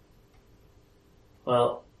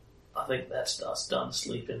 Well, I think that's us done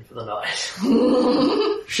sleeping for the night.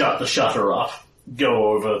 Shut the shutter up, go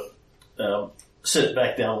over, sit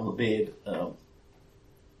back down on the bed.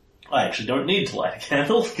 I actually don't need to light a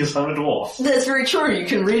candle because I'm a dwarf. That's very true, you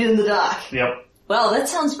can read in the dark. Yep. Well, that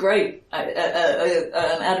sounds great.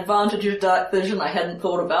 An advantage of dark vision I hadn't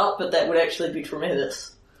thought about, but that would actually be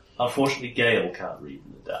tremendous. Unfortunately, Gale can't read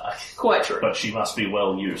in the dark. Quite true. But she must be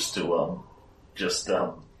well used to, just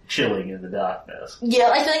chilling in the darkness.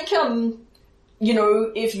 Yeah, I think,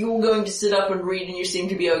 if you're going to sit up and read and you seem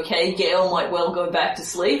to be okay, Gale might well go back to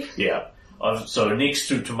sleep. Yeah. So next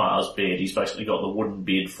to Tamara's bed, he's basically got the wooden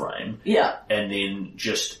bed frame. Yeah. And then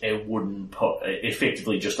just a wooden,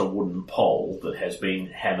 effectively just a wooden pole that has been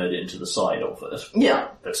hammered into the side of it. Yeah.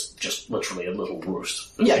 That's just literally a little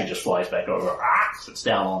roost that she just flies back over, sits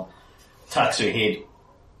down on, tucks her head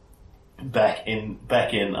back in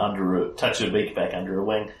under her, tucks her beak back under her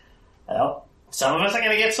wing. Well, some of us are going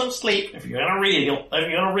to get some sleep. If you're going to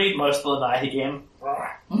read most of the night again.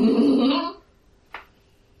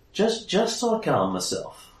 Just so I calm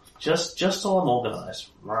myself. Just so I'm organised.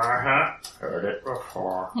 Heard it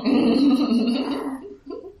before. I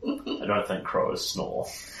don't think crows snore.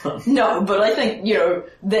 No, but I think,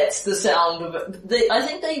 that's the sound of it. I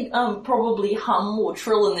think they probably hum or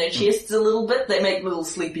trill in their chests a little bit. They make little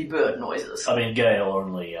sleepy bird noises. I mean, Gale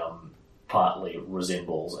only partly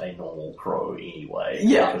resembles a normal crow anyway.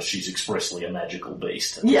 Yeah. Because she's expressly a magical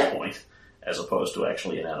beast at this point, as opposed to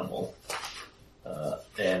actually an animal.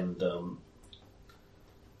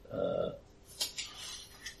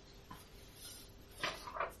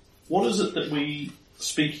 What is it that we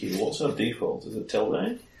speak here? What's our default? Is it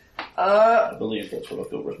Teldane? I believe that's what I've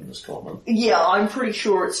got written as common. Yeah, I'm pretty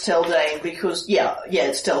sure it's Teldane because,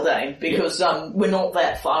 it's Teldane because, we're not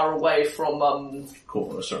that far away from,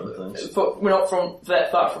 Corvosa and things. We're not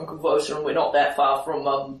that far from Corvosa and we're not that far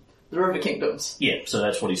from, the River Kingdoms. Yeah, so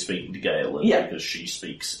that's what he's speaking to Gale in, because she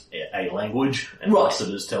speaks a language, and right. thus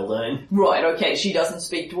it is Teldane. Right, okay, she doesn't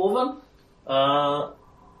speak Dwarven? I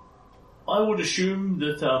would assume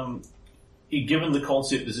that, given the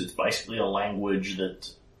concept is it's basically a language that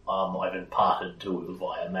I've imparted to her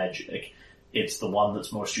via magic, it's the one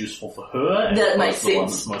that's most useful for her, and that makes the sense. one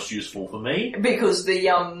that's most useful for me. Because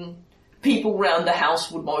the, people round the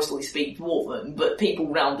house would mostly speak Dwarven, but people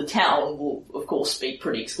round the town will, of course, speak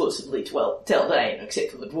pretty exclusively Teldane,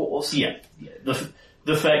 except for the dwarves. Yeah.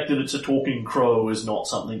 The fact that it's a talking crow is not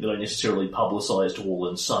something that I necessarily publicise to all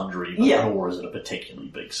and sundry, but nor is it a particularly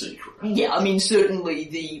big secret. Yeah, I mean, certainly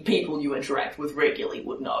the people you interact with regularly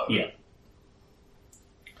would know. Yeah.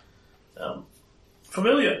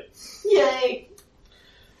 Familiar. Yay!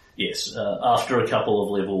 Yes, after a couple of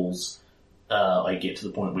levels, I get to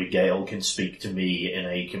the point where Gale can speak to me in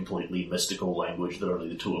a completely mystical language that only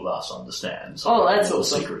the two of us understand. So that's all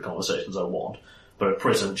awesome. the secret conversations I want. But at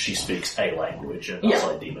present, she speaks a language, and thus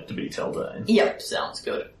I deem it to be Teldane. Yep, sounds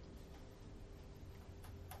good.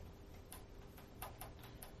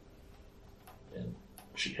 And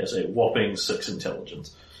she has a whopping 6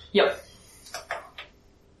 intelligence. Yep.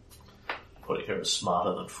 Putting her as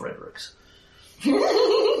smarter than Frederick's.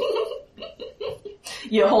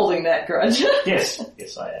 You're holding that grudge. Yes,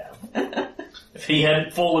 I am. If he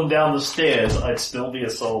hadn't fallen down the stairs, I'd still be a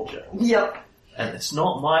soldier. Yep. And it's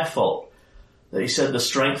not my fault that he said the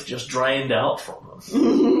strength just drained out from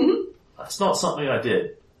him. That's not something I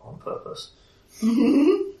did on purpose.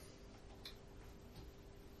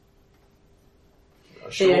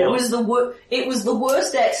 Sure. Yeah, it was the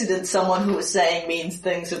worst accident someone who was saying mean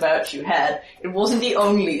things about you had. It wasn't the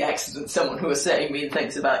only accident someone who was saying mean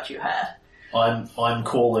things about you had. I'm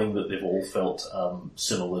calling that they've all felt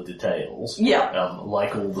similar details. Yeah.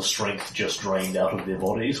 Like all the strength just drained out of their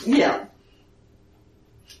bodies. Yeah.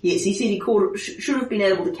 Yes, he said he should have been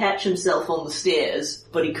able to catch himself on the stairs,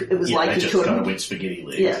 but it was like he just couldn't. kind of went spaghetti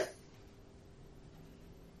legs. Yeah.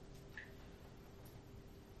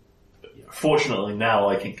 Fortunately, now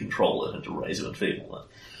I can control it into raise and enfeeble it.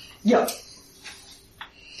 Yep.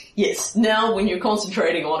 Yes, now when you're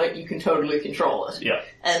concentrating on it, you can totally control it. Yeah.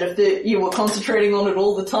 And if you were concentrating on it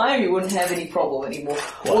all the time, you wouldn't have any problem anymore.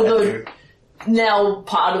 Quite Although, accurate. now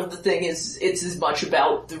part of the thing is, it's as much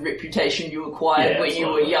about the reputation you acquired when you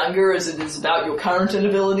were younger as it is about your current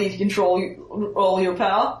inability to control all your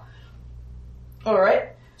power. Alright.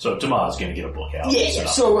 So Tamar's going to get a book out. Yeah,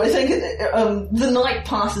 so I think the night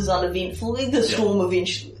passes uneventfully. The storm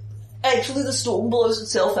Actually, the storm blows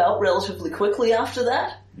itself out relatively quickly after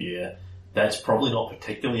that. Yeah. That's probably not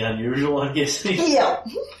particularly unusual, I'm guessing. Yeah.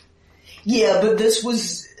 Yeah, but that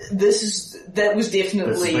was definitely... This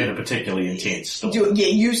has been a particularly intense storm.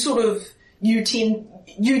 You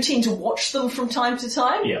tend to watch them from time to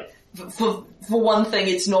time. Yeah. For one thing,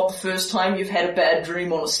 it's not the first time you've had a bad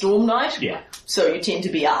dream on a storm night. Yeah. So you tend to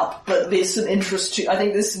be up, but there's some interest I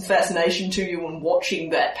think there's some fascination to you in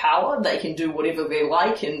watching that power. They can do whatever they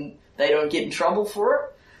like and they don't get in trouble for it.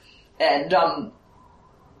 And, and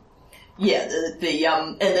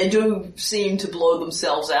they do seem to blow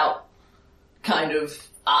themselves out kind of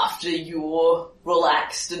after you're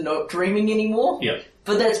relaxed and not dreaming anymore. Yeah.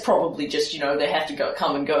 But that's probably just, they have to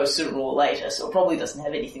come and go sooner or later, so it probably doesn't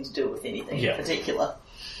have anything to do with anything in particular.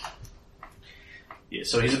 Yeah,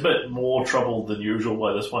 so he's a bit more troubled than usual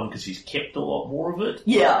by this one because he's kept a lot more of it.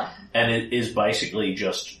 Yeah. And it is basically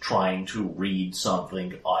just trying to read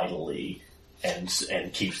something idly and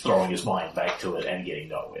keeps throwing his mind back to it and getting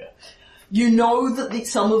nowhere. You know that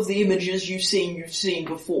some of the images you've seen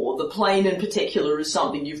before. The plane in particular is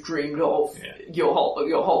something you've dreamed of your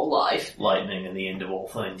whole life. Lightning and the end of all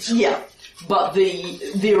things. Yeah, but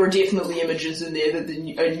there are definitely images in there that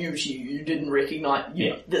are new to you. You didn't recognise.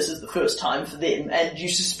 This is the first time for them, and you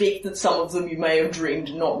suspect that some of them you may have dreamed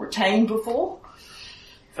and not retained before.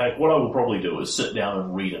 In fact, what I will probably do is sit down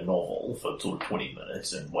and read a novel for sort of 20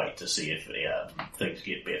 minutes and wait to see if things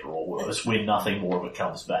get better or worse. When nothing more of it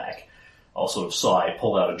comes back, I'll sort of sigh,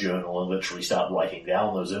 pull out a journal and literally start writing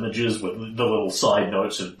down those images with the little side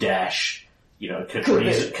notes of dash,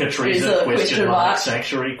 Katriza, question mark,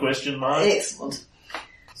 sanctuary, question mark. Excellent.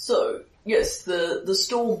 So, yes, the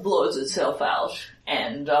storm blows itself out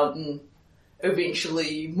and,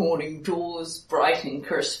 eventually morning dawns bright and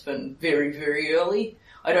crisp and very, very early.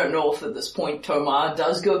 I don't know if at this point Tomar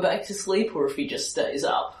does go back to sleep or if he just stays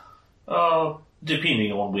up.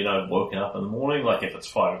 Depending on when I've woken up in the morning, like if it's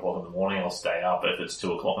 5 o'clock in the morning, I'll stay up. If it's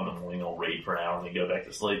 2 o'clock in the morning, I'll read for an hour and then go back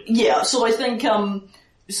to sleep. Yeah, so I think,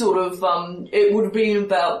 it would have been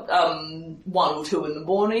about, 1 or 2 in the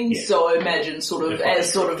morning, so I imagine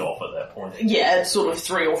off at that point. Yeah, at sort of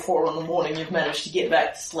 3 or 4 in the morning you've managed to get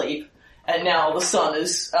back to sleep, and now the sun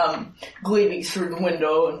is, gleaming through the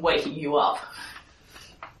window and waking you up.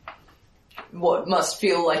 What must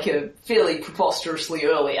feel like a fairly preposterously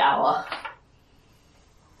early hour.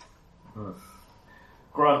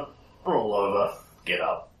 Grunt, roll over, get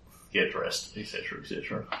up, get dressed, etc.,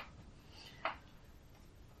 etc.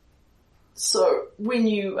 So, when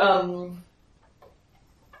you,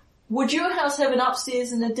 would your house have an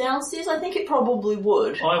upstairs and a downstairs? I think it probably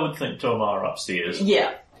would. I would think Tomar upstairs.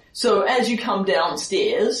 Yeah. So, as you come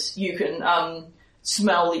downstairs, you can,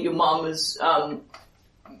 smell that your mum is,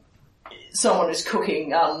 someone is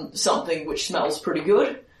cooking, something which smells pretty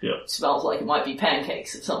good. Yeah. It smells like it might be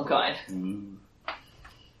pancakes of some kind. Mm.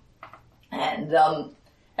 And,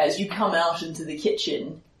 as you come out into the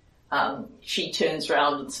kitchen, she turns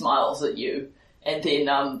around and smiles at you, and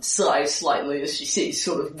then, sighs slightly as she sees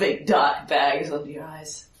sort of big dark bags under your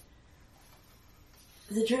eyes.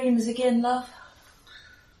 The dreams again, love?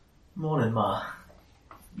 Morning, Ma.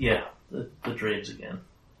 Yeah, the dreams again.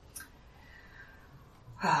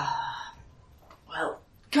 Well,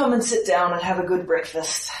 come and sit down and have a good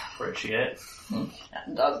breakfast. Appreciate.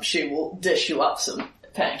 And she will dish you up some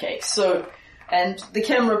pancakes. So, and the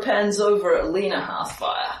camera pans over at Lena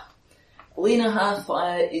Hearthfire. Lena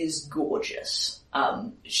Hearthfire is gorgeous.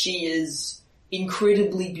 She is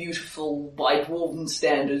incredibly beautiful by dwarven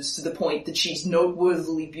standards to the point that she's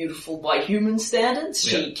noteworthily beautiful by human standards.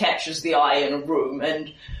 She catches the eye in a room,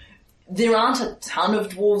 and there aren't a ton of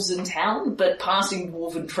dwarves in town, but passing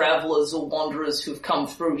dwarven travellers or wanderers who've come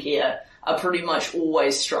through here are pretty much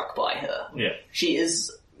always struck by her. Yeah. She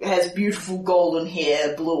has beautiful golden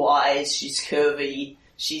hair, blue eyes, she's curvy,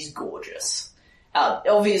 she's gorgeous.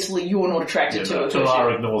 Obviously you're not attracted to her.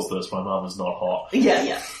 Tamara ignores this, my mum is not hot.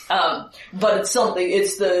 Yeah. But it's something,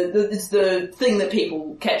 it's the thing that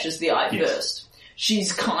people catches the eye first.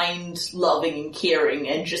 She's kind, loving and caring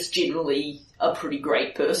and just generally a pretty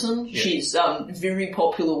great person. Yeah. She's very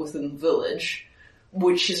popular within the village,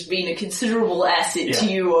 which has been a considerable asset to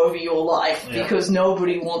you over your life because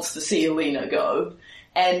nobody wants to see Alina go.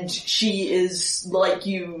 And she is like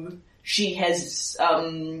you, she has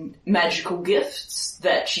magical gifts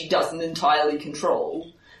that she doesn't entirely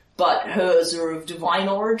control, but hers are of divine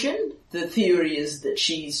origin. The theory is that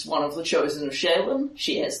she's one of the chosen of Shaylin.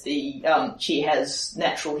 She has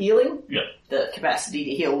natural healing, the capacity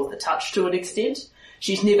to heal with a touch to an extent.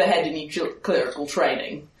 She's never had any clerical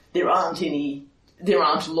training. There aren't a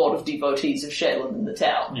lot of devotees of Shaylin in the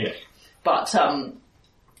town. Yeah. But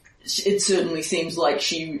it certainly seems like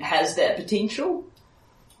she has that potential.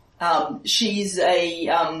 She's a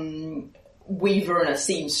weaver and a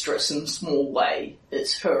seamstress in a small way.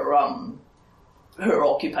 It's her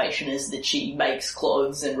occupation is that she makes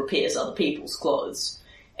clothes and repairs other people's clothes.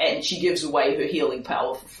 And she gives away her healing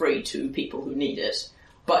power for free to people who need it.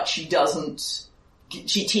 But she tends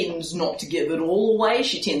not to give it all away.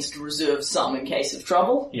 She tends to reserve some in case of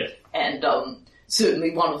trouble. Yeah. And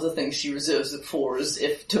certainly one of the things she reserves it for is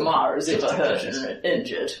if Tamara is ever hurt and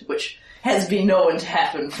injured, which has been known to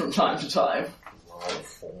happen from time to time.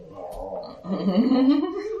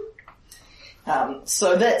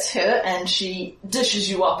 So that's her, and she dishes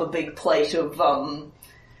you up a big plate of,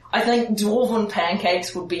 I think dwarven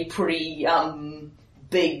pancakes would be pretty,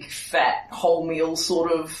 big, fat, wholemeal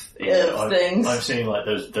sort of things. I'm seeing like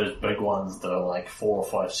those big ones that are like 4 or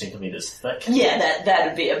 5 centimeters thick. Yeah,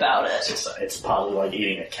 that'd be about it. It's partly like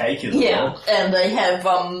eating a cake as well. And they have,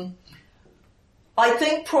 I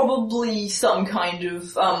think probably some kind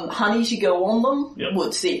of honey to go on them. Yep.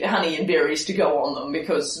 Honey and berries to go on them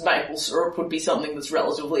because maple syrup would be something that's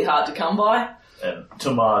relatively hard to come by. And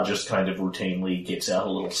Tamar just kind of routinely gets out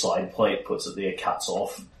a little side plate, puts it there, cuts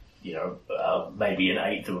off, maybe an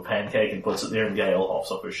eighth of a pancake and puts it there, and Gale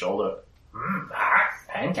hops off her shoulder.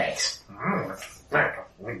 Pancakes.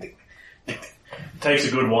 Takes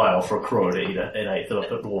a good while for a crow to eat an eighth of a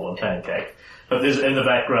dwarven pancake. But there's, in the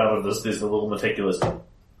background of this, there's a little meticulous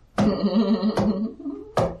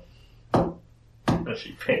as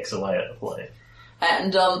she pecks away at the plate.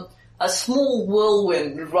 And a small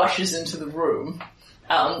whirlwind rushes into the room,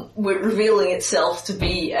 revealing itself to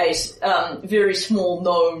be a very small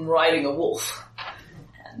gnome riding a wolf.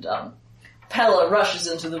 And Pella rushes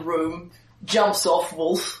into the room, jumps off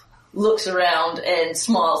Wolf, looks around and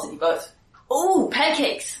smiles at you both. "Oh,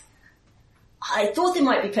 pancakes! I thought there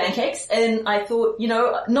might be pancakes, and I thought,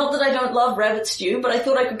 not that I don't love rabbit stew, but I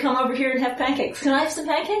thought I could come over here and have pancakes. Can I have some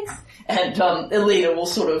pancakes?" And Alina will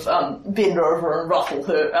sort of bend over and ruffle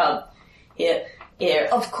her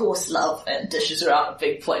hair. "Of course, love," and dishes her out a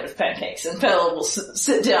big plate of pancakes. And Pella will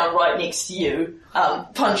sit down right next to you,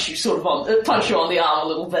 punch you on the arm a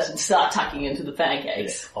little bit, and start tucking into the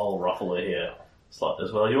pancakes. Yeah, I'll ruffle her hair. It's like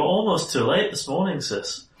as well. "You're almost too late this morning,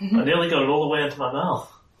 sis. I nearly got it all the way into my mouth."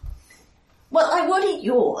 "Well, I won't eat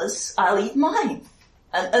yours. I'll eat mine.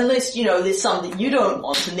 Unless, there's some that you don't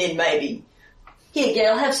want, and then maybe... Here,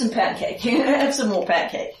 Gail, have some pancake. Have some more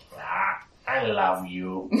pancake." "I love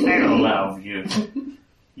you. I love you.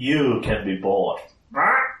 You can be bought.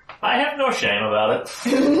 I have no shame about it."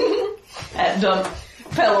 And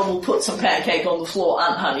Pella will put some pancake on the floor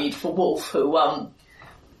unhoneyed for Wolf, who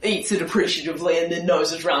eats it appreciatively and then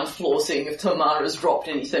noses around the floor seeing if Tamara's dropped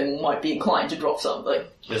anything or might be inclined to drop something.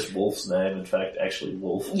 Is Wolf's name, in fact, actually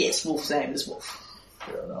Wolf? Yes, Wolf's name is Wolf.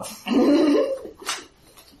 Fair enough.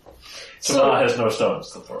 Tamara has no stones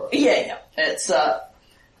to throw. Yeah. It's,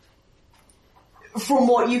 from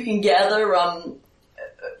what you can gather,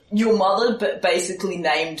 your mother basically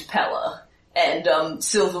named Pella, and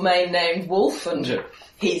Silvermane named Wolf, and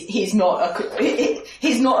he's not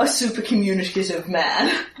a super communicative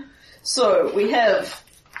man. So we have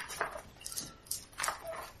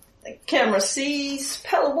the camera sees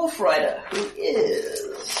Pella Wolfrider, who is,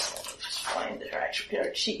 let's just find her actual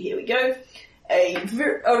character sheet. Here we go. A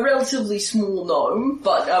relatively small gnome,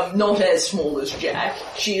 but not as small as Jack.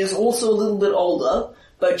 She is also a little bit older,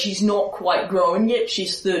 but she's not quite grown yet.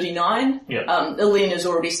 She's 39. Yep. Elena's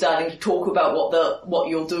already starting to talk about what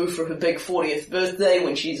you'll do for her big 40th birthday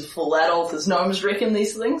when she's a full adult, as gnomes reckon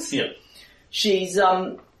these things. Yep. She's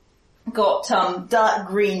got dark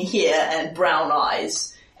green hair and brown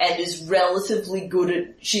eyes, and is relatively good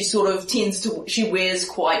at. She sort of she wears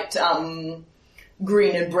quite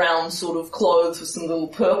green and brown sort of clothes with some little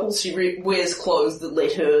purples. She wears clothes that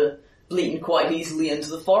let her blend quite easily into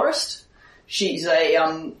the forest. She's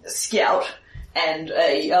a scout and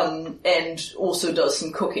and also does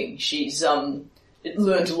some cooking. She's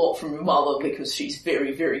learned a lot from her mother because she's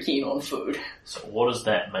very, very keen on food. So what does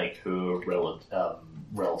that make her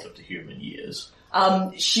relative to human years?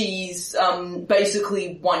 She's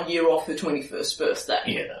basically 1 year off her 21st birthday.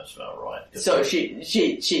 Yeah, that's about right. So she's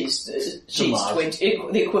 20,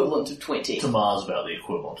 the equivalent of 20. Tamar's about the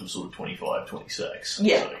equivalent of sort of 25, 26.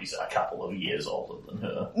 Yeah. So he's a couple of years older than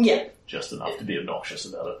her. Yeah. Just enough to be obnoxious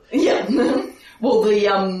about it. Yeah. Well,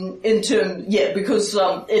 in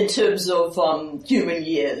terms of human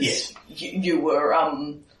years, yes. you were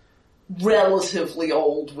relatively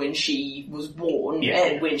old when she was born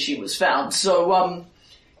and when she was found. So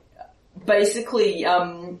basically,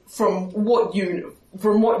 from what you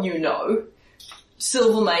know,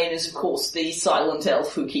 Silvermane is of course the silent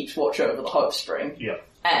elf who keeps watch over the Hope Spring. Yeah.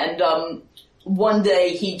 And one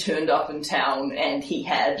day he turned up in town and he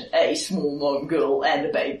had a small gnome girl and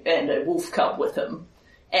a wolf cub with him.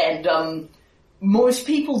 And most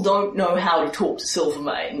people don't know how to talk to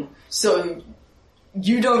Silvermane, so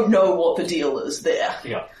you don't know what the deal is there.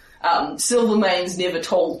 Yeah. Silvermane's never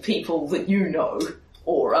told people that you know,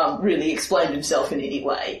 or really explained himself in any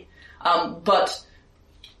way. But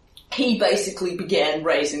he basically began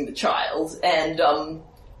raising the child, and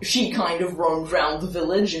she kind of roamed around the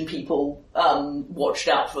village, and people watched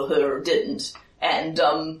out for her or didn't. And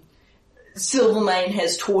Silvermane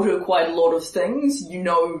has taught her quite a lot of things. You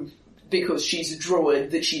know, because she's a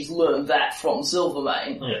druid, that she's learned that from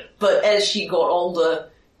Silvermane. Yeah. But as she got older,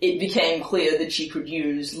 it became clear that she could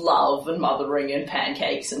use love and mothering and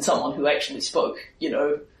pancakes and someone who actually spoke,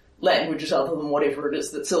 languages other than whatever it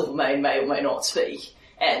is that Silvermane may or may not speak.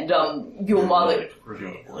 And your mother...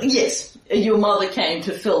 Yes, your mother came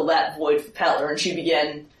to fill that void for Pella, and she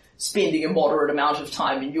began spending a moderate amount of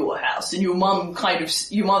time in your house. And your mother kind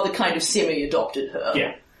of semi-adopted her.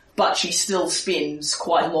 Yeah. But she still spends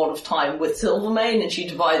quite a lot of time with Silvermane, and she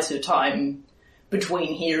divides her time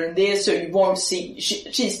between here and there, so you won't see...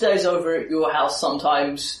 She stays over at your house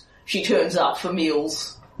sometimes. She turns up for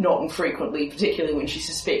meals, not infrequently, particularly when she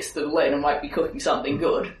suspects that Elena might be cooking something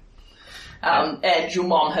good. And your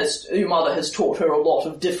mother has taught her a lot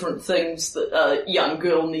of different things that a young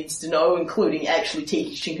girl needs to know, including actually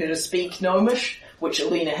teaching her to speak Gnomish, which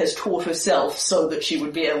Elena has taught herself so that she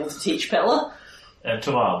would be able to teach Pella. And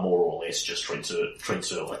Tamar more or less just treats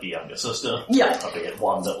her like a younger sister. Yeah. I think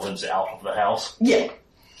one that lives out of the house. Yeah.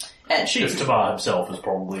 And because Tamar himself is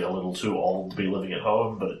probably a little too old to be living at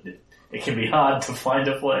home, but it can be hard to find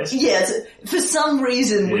a place. Yes, for some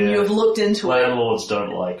reason when you have looked into landlords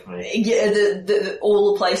don't like me. Yeah,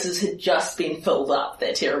 all the places had just been filled up.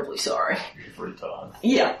 They're terribly sorry. Every time.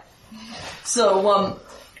 Yeah. So,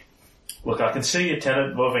 look, I can see your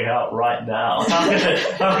tenant moving out right now.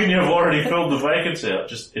 How can you have already filled the vacancy?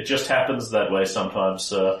 It just happens that way sometimes,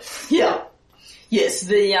 sir. Yeah. Yes,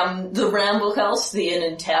 the Ramble House, the inn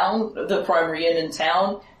in town, the primary inn in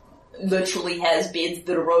town, literally has beds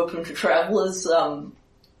that are open to travellers,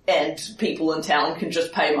 and people in town can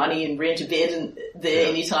just pay money and rent a bed there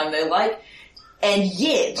anytime they like. And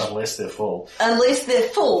yet... Unless they're full. Unless they're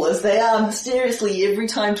full, as they are mysteriously every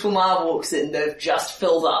time Tamar walks in, they've just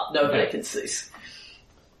filled up, no vacancies.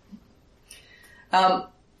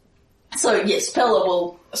 So yes, Pella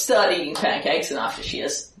will start eating pancakes, and after she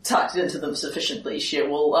has tucked into them sufficiently, she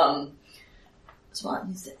will, it's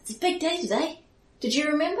a big day today. Did you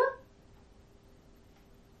remember?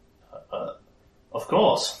 Of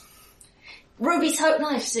course. Ruby's Hope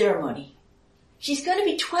Knife ceremony. She's going to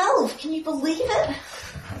be 12, can you believe it?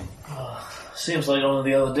 Seems like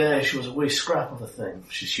only the other day she was a wee scrap of a thing.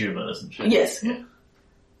 She's human, isn't she? Yes. Yeah.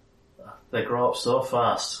 They grow up so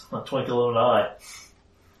fast, like twinkle of an eye.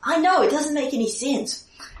 I know, it doesn't make any sense.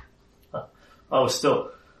 I was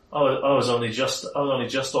only just on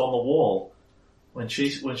the wall when she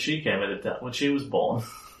came in when she was born.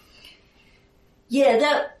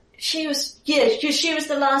 Yeah, she was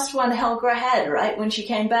the last one Helga had, right, when she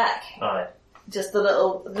came back. Aye. Just the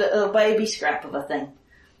little baby scrap of a thing.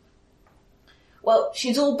 Well,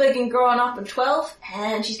 she's all big and grown up and 12,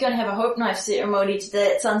 and she's going to have a Hope Knife ceremony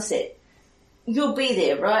today at sunset. You'll be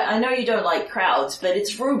there, right? I know you don't like crowds, but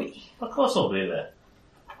it's Ruby. Of course I'll be there.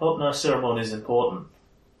 Hope Knife ceremony is important.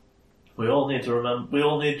 We all need to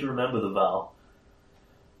remember the vow.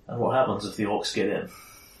 And what happens if the orcs get in?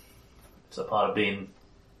 It's a part of being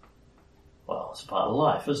Well, it's a part of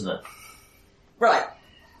life, isn't it? Right.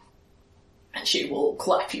 And she will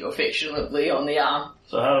clap you affectionately on the arm.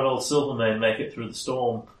 So how did old Silvermane make it through the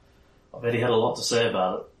storm? I bet he had a lot to say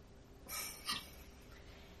about it.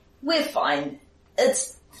 We're fine.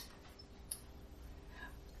 It's...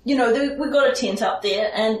 You know, we've got a tent up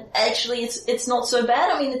there, and actually it's not so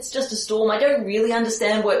bad. I mean, it's just a storm. I don't really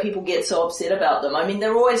understand why people get so upset about them. I mean,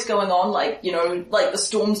 they're always going on, like, you know, like the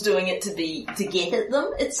storm's doing it to get at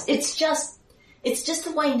them. It's just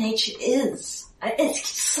the way nature is. It's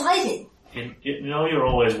exciting. You know you're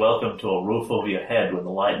always welcome to a roof over your head when the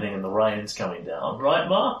lightning and the rain's coming down, right,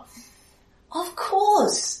 Ma? Of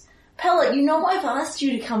course. Pella, you know I've asked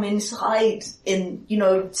you to come inside in, you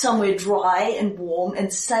know, somewhere dry and warm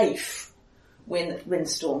and safe when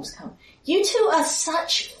storms come. You two are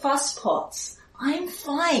such fusspots. I'm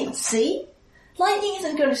fine, see? Lightning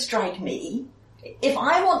isn't going to strike me. If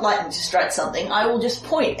I want lightning to strike something, I will just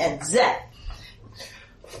point and zap.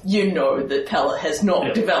 You know that Pella has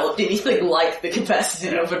not developed anything like the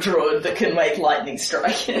capacity of a druid that can make lightning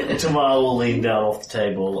strike. Tamar will lean down off the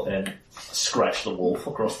table and scratch the wolf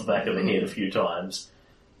across the back of the head a few times.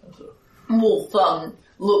 Wolf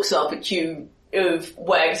looks up at you,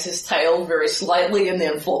 wags his tail very slightly, and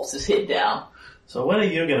then flops his head down. So when are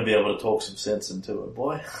you going to be able to talk some sense into it,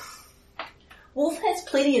 boy? Wolf has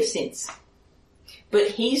plenty of sense. But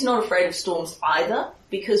he's not afraid of storms either,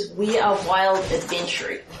 because we are wild,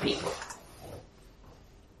 adventuring people.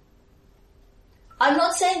 I'm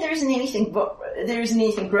not saying there isn't anything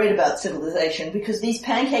great about civilization, because these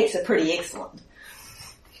pancakes are pretty excellent.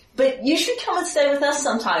 But you should come and stay with us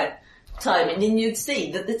sometime, and then you'd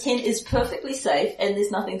see that the tent is perfectly safe and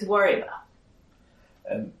there's nothing to worry about.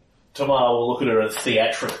 And Tamar will look at her and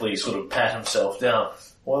theatrically sort of pat himself down.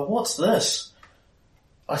 Well, what's this?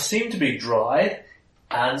 I seem to be dry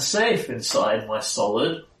and safe inside my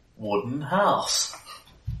solid wooden house.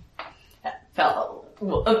 Pella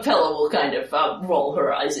will kind of roll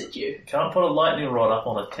her eyes at you. Can't put a lightning rod up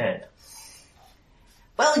on a tent.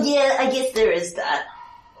 Well, yeah, I guess there is that.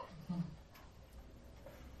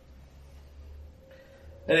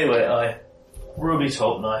 Anyway, Ruby's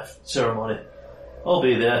hope knife ceremony. I'll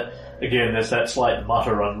be there. Again, there's that slight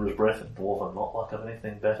mutter under his breath, and dwarf, I'm not like I've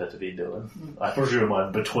anything better to be doing. I presume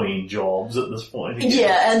I'm between jobs at this point. Again.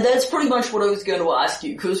 Yeah, and that's pretty much what I was going to ask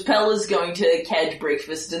you, because Pella's going to catch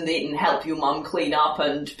breakfast and then help your mum clean up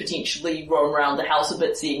and potentially roam around the house a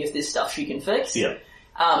bit, seeing if there's stuff she can fix. Yeah.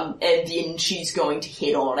 And then she's going to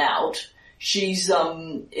head on out. She's,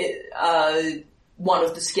 one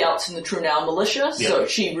of the scouts in the Trunau militia, so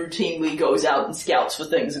she routinely goes out and scouts for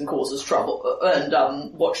things and causes trouble,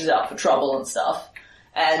 and watches out for trouble and stuff.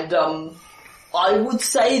 And I would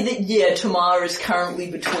say that, Tamar is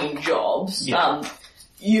currently between jobs. Yeah.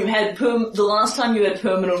 You had the last time you had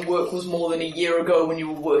permanent work was more than a year ago when you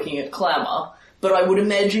were working at Clamour, but I would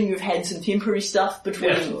imagine you've had some temporary stuff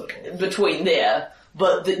between there,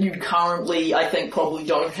 but that you currently, I think, probably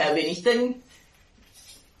don't have anything.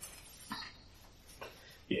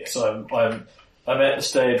 Yes, I'm at the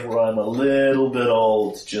stage where I'm a little bit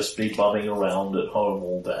old to just be bumming around at home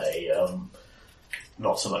all day.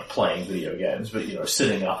 Not so much playing video games, but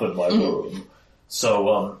sitting up in my room.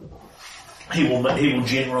 So he will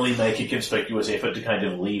generally make a conspicuous effort to kind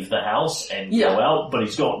of leave the house and go out, but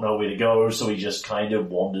he's got nowhere to go, so he just kind of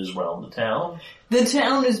wanders around the town. The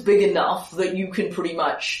town is big enough that you can pretty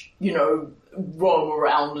much, roam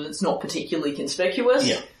around and it's not particularly conspicuous.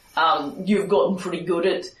 Yeah. You've gotten pretty good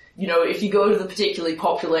at, if you go to the particularly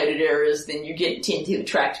populated areas, then you tend to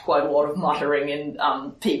attract quite a lot of muttering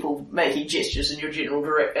and people making gestures in your general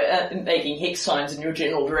making hex signs in your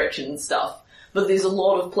general direction and stuff. But there's a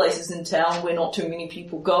lot of places in town where not too many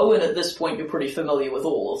people go, and at this point you're pretty familiar with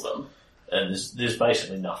all of them. And there's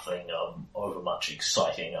basically nothing over much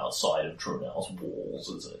exciting outside of Trunau's walls,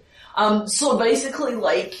 is it? So basically,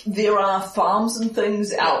 there are farms and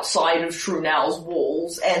things outside of Trunau's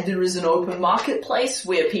walls, and there is an open marketplace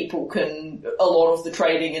where a lot of the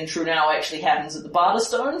trading in Trunau actually happens at the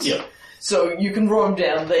Barterstones. Yeah. So you can roam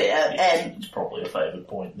down there, and... It's probably a favoured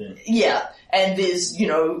point then. Yeah, and there's,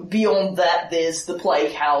 beyond that, there's the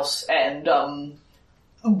Plague House and,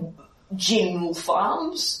 general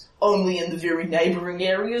farms, only in the very neighbouring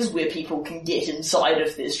areas where people can get inside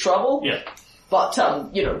if there's trouble. Yeah. But,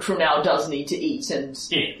 Trunau does need to eat, and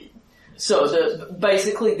so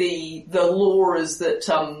basically the law is that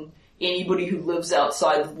anybody who lives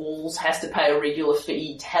outside the walls has to pay a regular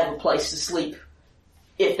fee to have a place to sleep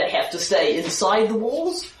if they have to stay inside the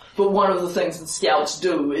walls. But one of the things that scouts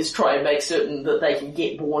do is try and make certain that they can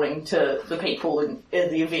get warning to the people in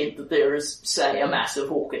the event that there is, say, a massive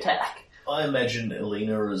orc attack. I imagine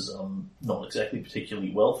Elena is not exactly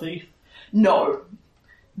particularly wealthy. No.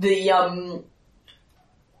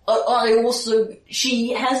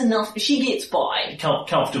 She has enough, she gets by.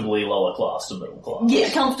 Comfortably lower class to middle class. Yeah,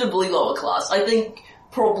 comfortably lower class. I think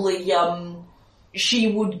probably,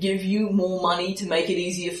 she would give you more money to make it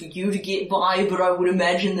easier for you to get by, but I would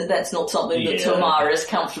imagine that that's not something that Tamara is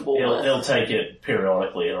comfortable with. He'll take it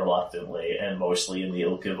periodically and reluctantly, and mostly in the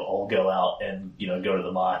ilk of, I'll go out and, go to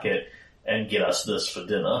the market and get us this for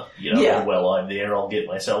dinner. And while I'm there, I'll get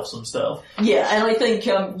myself some stuff. Yeah, and I think,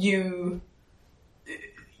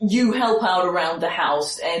 you help out around the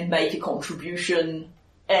house and make a contribution.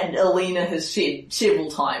 And Elena has said several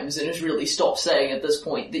times, and has really stopped saying at this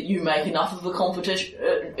point, that you make enough of a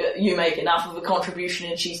contribution,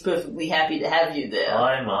 and she's perfectly happy to have you there.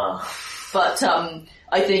 But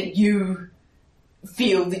I think you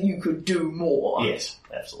feel that you could do more. Yes,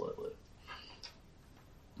 absolutely.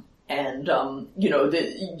 And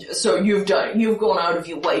so you've gone out of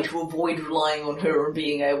your way to avoid relying on her and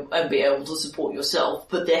be able to support yourself.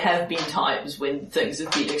 But there have been times when things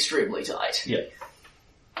have been extremely tight. Yeah.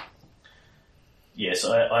 Yes,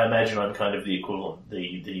 I imagine I'm kind of the equivalent,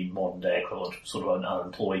 the modern day equivalent, sort of an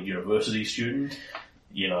unemployed university student.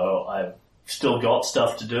 I've still got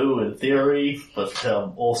stuff to do in theory, but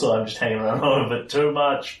also I'm just hanging around home a bit too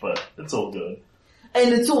much, but it's all good.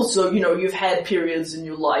 And it's also, you've had periods in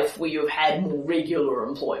your life where you've had more regular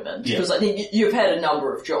employment. Because I think you've had a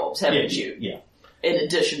number of jobs, haven't you? Yeah. In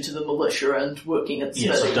addition to the militia and working at the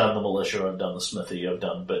smithy. Yes, I've done the militia, I've done the smithy, I've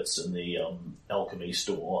done bits in the alchemy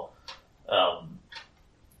store.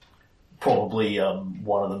 Probably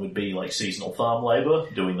one of them would be like seasonal farm labour,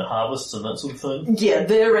 doing the harvests and that sort of thing. Yeah,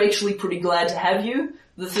 they're actually pretty glad to have you.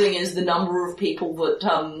 The thing is, the number of people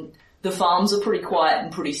that the farms are pretty quiet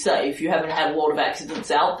and pretty safe. You haven't had a lot of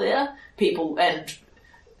accidents out there.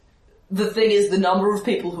 The thing is, the number of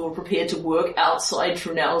people who are prepared to work outside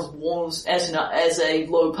Trunau's walls as a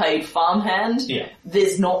low-paid farmhand,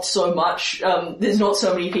 there's not so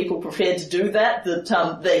many people prepared to do that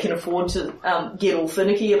they can afford to get all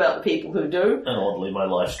finicky about the people who do. And oddly, my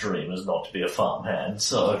life's dream is not to be a farmhand,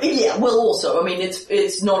 so... Yeah, well also, I mean,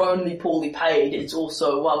 it's not only poorly paid, it's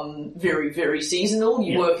also very, very seasonal.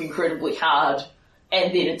 You work incredibly hard,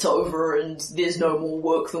 and then it's over, and there's no more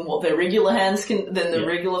work than what their regular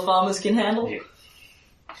regular farmers can handle.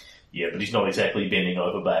 Yeah, but he's not exactly bending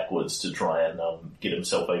over backwards to try and get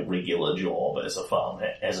himself a regular job as a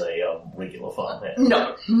regular farmhand.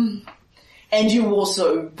 No. And you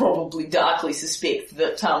also probably darkly suspect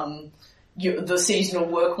that the seasonal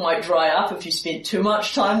work might dry up if you spend too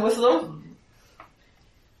much time with them.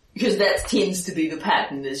 Because that tends to be the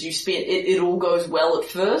pattern, is it all goes well at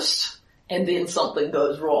first, and then something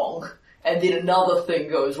goes wrong, and then another thing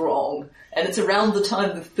goes wrong, and it's around the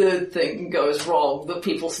time the third thing goes wrong that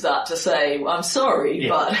people start to say, well, I'm sorry,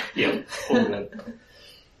 but... Yeah, all good.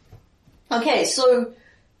 Okay, so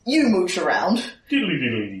you mooch around.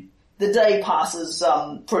 Diddly-diddly. The day passes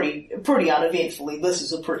pretty uneventfully. This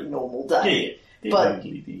is a pretty normal day. Yeah.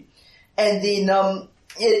 And then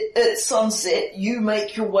at sunset, you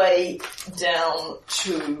make your way down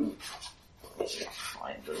to...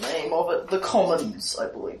 find the name of it. The Commons, I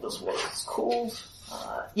believe is what it's called.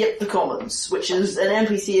 The Commons, which is an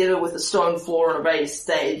amphitheatre with a stone floor and a raised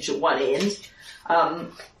stage at one end.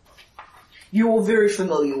 You're very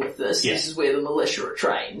familiar with this. Yes. This is where the militia are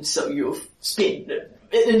trained, so you've spent,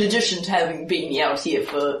 in addition to having been out here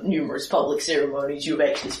for numerous public ceremonies, you've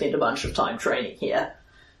actually spent a bunch of time training here.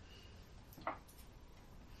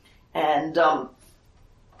 And,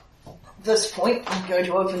 this point, I'm going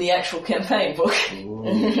to open the actual campaign book.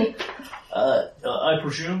 I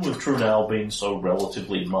presume with Trunau being so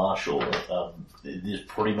relatively martial, there's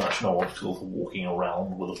pretty much no obstacle for walking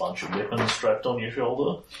around with a bunch of weapons strapped on your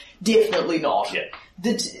shoulder? Definitely not. Yeah.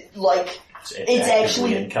 It's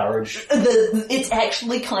actually encouraged. It's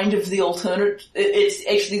actually kind of the alternate. It's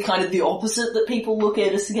actually kind of the opposite that people look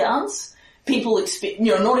at askance. People expect,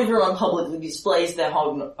 not everyone publicly displays their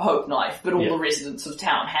hope knife, but all the residents of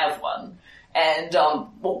town have one. And,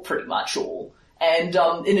 pretty much all. And,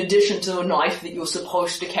 in addition to a knife that you're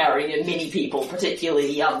supposed to carry, and many people,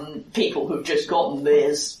 particularly, people who've just gotten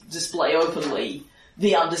theirs, display openly,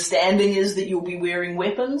 the understanding is that you'll be wearing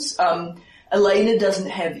weapons. Elena doesn't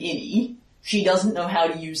have any. She doesn't know how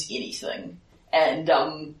to use anything.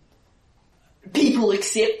 And, people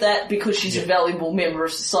accept that because she's a valuable member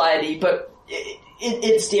of society, but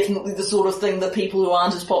it's definitely the sort of thing that people who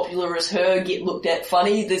aren't as popular as her get looked at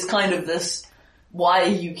funny. There's kind of this, why are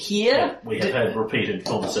you here? Yeah, we have had repeated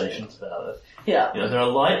conversations about it. Yeah. You know, there are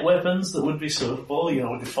light weapons that would be suitable. You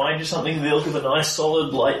know, we could find you something that'll give a nice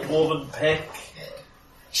solid light dwarven peck.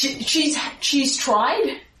 She's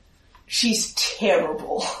tried. She's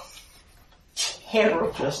terrible.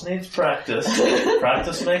 Terrible. Just needs practice.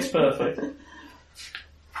 Practice makes perfect.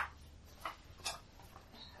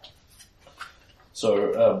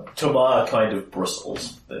 So, Tamar kind of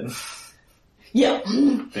bristles then. Yeah.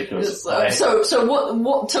 Because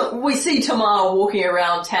So we see Tamar walking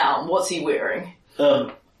around town. What's he wearing?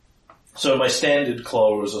 So my standard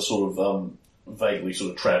clothes are sort of, vaguely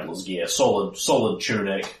sort of traveller's gear. Solid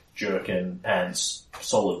tunic, jerkin, pants,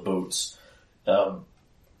 solid boots, cloak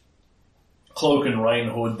and rain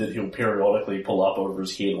hood that he'll periodically pull up over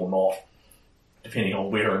his head or not, depending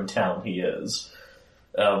on where in town he is.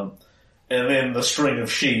 And then the string of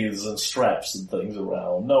sheaths and straps and things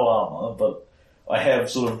around. No armour, but I have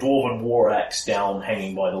sort of dwarven war axe down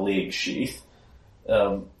hanging by the leg sheath,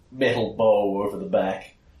 metal bow over the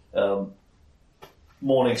back,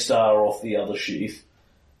 morning star off the other sheath,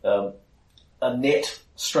 a net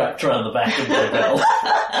strapped around the back of my belt,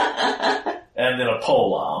 and then a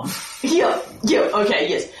pole arm. Yeah, okay,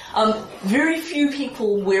 yes. Very few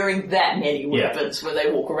people wearing that many weapons when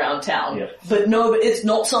they walk around town. Yeah. But no, it's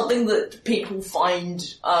not something that people find,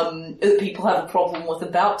 that people have a problem with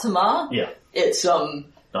about Tamar. Yeah. It's, No,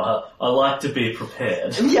 I like to be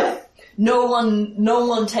prepared. yeah. No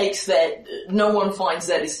one takes that, no one finds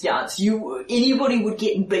that as stance. Anybody would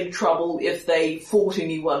get in big trouble if they fought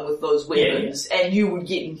anyone with those weapons, and you would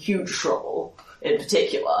get in huge trouble in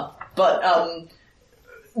particular. But,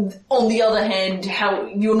 on the other hand,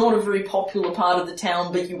 you're not a very popular part of the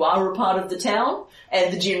town, but you are a part of the town,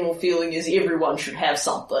 and the general feeling is everyone should have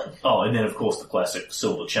something. Oh, and then of course the classic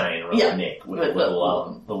silver chain around the neck with the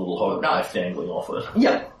little hook knife dangling off it.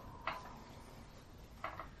 Yeah.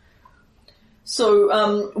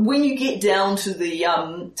 So, when you get down to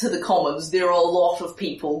the commons, there are a lot of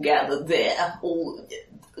people gathered there.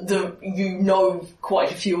 You know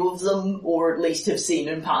quite a few of them, or at least have seen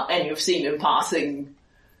in passing.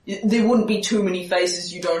 There wouldn't be too many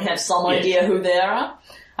faces you don't have some idea who they are.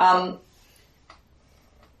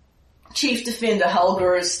 Chief Defender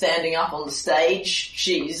Helga is standing up on the stage.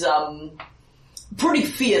 She's pretty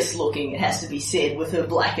fierce looking, it has to be said, with her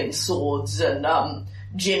blackened swords and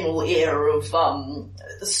general air of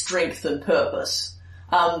strength and purpose.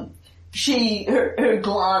 Her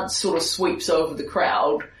glance sort of sweeps over the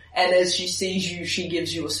crowd, and as she sees you, she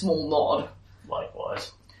gives you a small nod.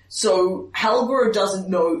 Likewise. So Helga doesn't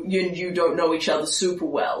know you, and you don't know each other super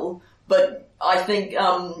well, but I think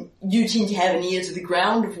you tend to have an ear to the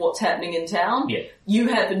ground of what's happening in town. Yeah. You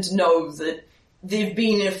happen to know that there've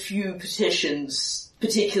been a few petitions,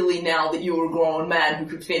 particularly now that you're a grown man who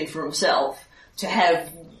could fend for himself, to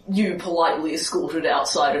have you politely escorted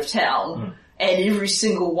outside of town, and every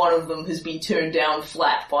single one of them has been turned down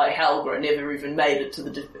flat by Helga and never even made it to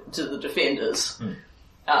the defenders.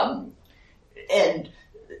 And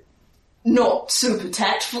not super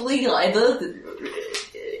tactfully either.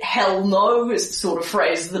 Hell no is the sort of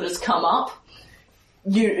phrase that has come up.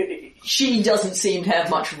 She doesn't seem to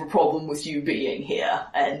have much of a problem with you being here,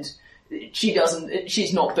 and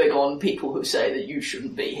she's not big on people who say that you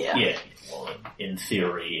shouldn't be here. Yeah. Well, in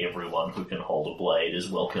theory, everyone who can hold a blade is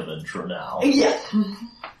welcome in Trinal. Yeah.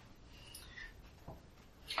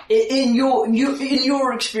 In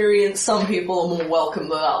your experience, some people are more welcome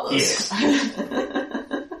than others.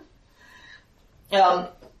 Yes.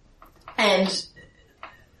 And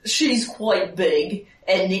she's quite big,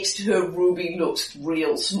 and next to her, Ruby looks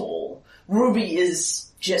real small. Ruby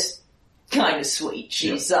is just kind of sweet.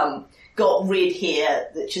 She's got red hair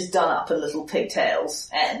that she's done up in little pigtails,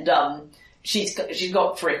 and she's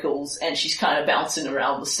got freckles, and she's kind of bouncing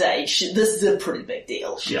around the stage. This is a pretty big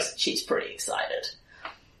deal. She's pretty excited.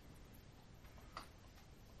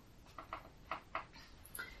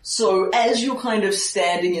 So as you're kind of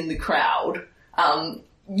standing in the crowd,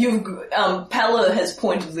 Pella has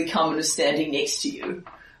pointedly come and is standing next to you,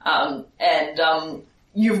 and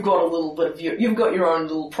you've got a little bit of you've got your own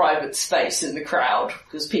little private space in the crowd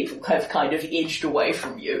because people have kind of edged away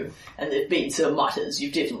from you, and there've been some mutters.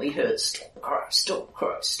 You've definitely heard "Stormcrow,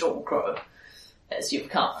 Stormcrow, Stormcrow" as you've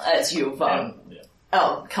come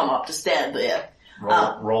up to stand there.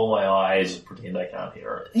 Roll my eyes and pretend I can't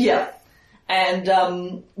hear it. Yeah.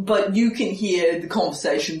 And, but you can hear the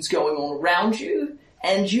conversations going on around you,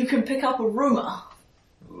 and you can pick up a rumour.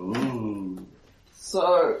 Ooh.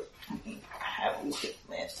 So, have a look at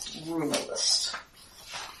that rumour list.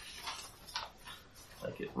 I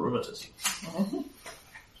get rheumatism. Mm-hmm.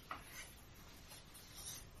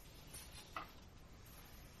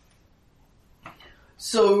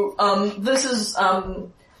 So, this is,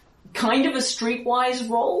 kind of a streetwise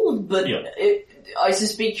roll, but I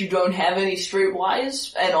suspect you don't have any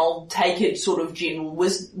streetwise, and I'll take it sort of general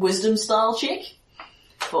wisdom style check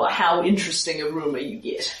for how interesting a rumor you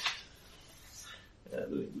get.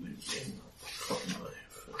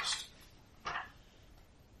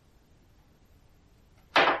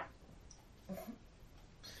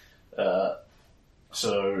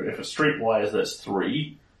 So if it's streetwise, that's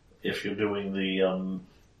 3. If you're doing the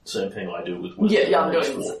same thing I do with wisdom, I'm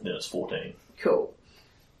doing then it's 14. Cool.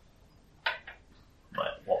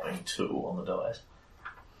 Right, whopping 2 on the dice.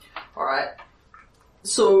 Alright.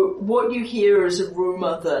 So, what you hear is a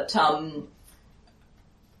rumour that,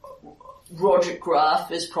 Roger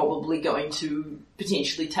Graf is probably going to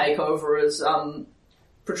potentially take over as,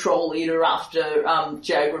 patrol leader after,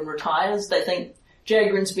 Jagrin retires. They think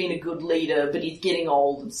Jagrin's been a good leader, but he's getting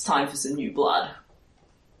old, it's time for some new blood.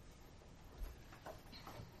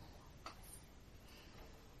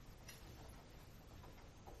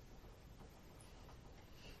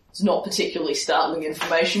 It's not particularly startling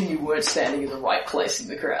information. You weren't standing in the right place in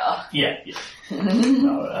the crowd. Yeah.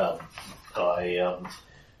 No,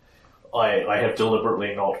 I have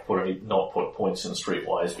deliberately not put points in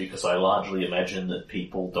streetwise because I largely imagine that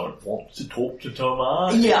people don't want to talk to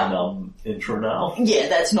Tomar in Trunau. Yeah,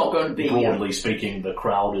 that's not going to be... Broadly speaking, the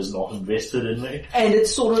crowd is not invested in me. And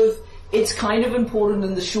it's kind of important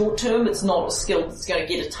in the short term. It's not a skill that's going to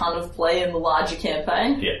get a ton of play in the larger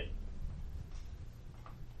campaign. Yeah.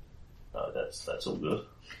 No, that's all good.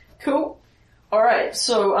 Cool. Alright,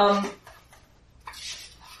 so,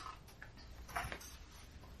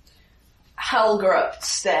 Helga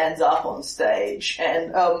stands up on stage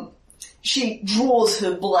and, she draws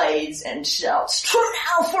her blades and shouts,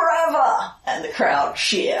 "Trunau forever!" And the crowd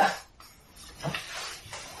cheer.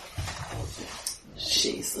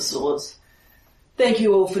 Sheathes the swords. "Thank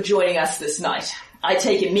you all for joining us this night. I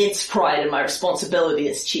take immense pride in my responsibility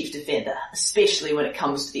as Chief Defender, especially when it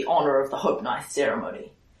comes to the honour of the Hope Knife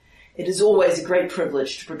ceremony. It is always a great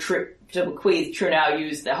privilege to bequeath Trunau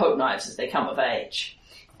youths their Hope Knives as they come of age."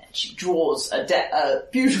 And she draws a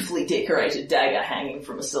beautifully decorated dagger hanging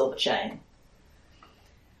from a silver chain.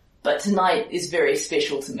 "But tonight is very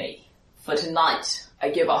special to me, for tonight I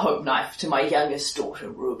give a Hope Knife to my youngest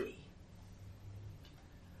daughter, Ruby.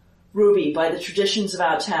 Ruby, by the traditions of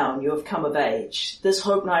our town, you have come of age. This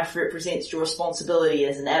Hope Knife represents your responsibility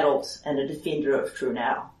as an adult and a defender of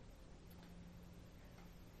Trunau.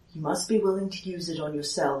 You must be willing to use it on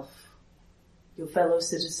yourself, your fellow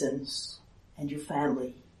citizens, and your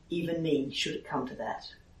family, even me, should it come to that.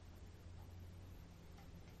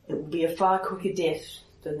 It will be a far quicker death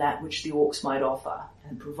than that which the orcs might offer,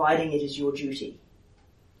 and providing it is your duty.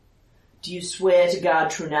 Do you swear to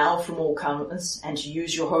guard Trunau from all comers and to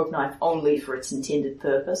use your Hope Knife only for its intended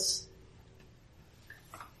purpose?"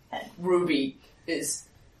 And Ruby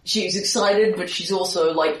she's excited, but she's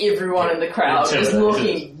also, like everyone in the crowd, is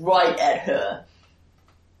looking right at her.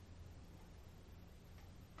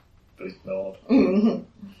 Big nod. Mm-hmm.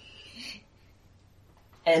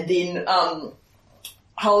 And then,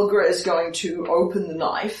 Helga is going to open the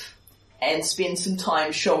knife and spend some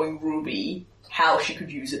time showing Ruby how she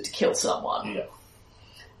could use it to kill someone.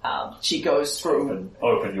 Yeah. She goes through...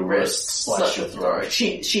 Open your wrists, slash your throat.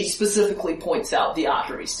 She specifically points out the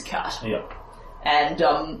arteries to cut. Yeah.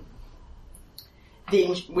 And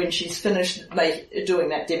then when she's finished doing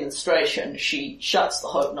that demonstration, she shuts the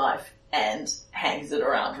Hope Knife and hangs it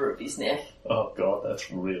around Ruby's neck. Oh god,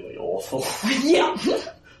 that's really awful. Yeah.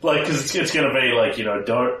 Like, cause it's gonna be like,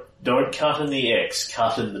 don't cut in the X,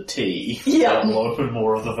 cut in the T. Yeah. That will open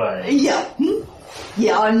more of the vein. Yeah.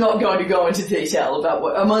 Yeah, I'm not going to go into detail about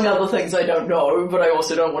what, among other things I don't know, but I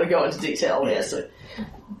also don't want to go into detail here, so.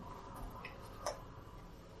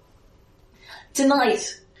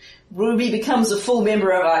 Tonight, Ruby becomes a full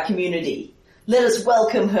member of our community. Let us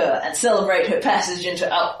welcome her and celebrate her passage into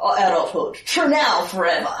adulthood. Trunau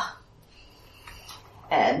forever!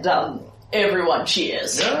 And, everyone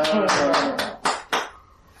cheers. Yeah.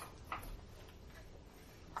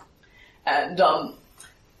 And,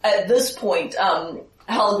 at this point,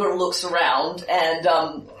 Helga looks around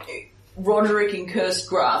and, Roderick and Cursed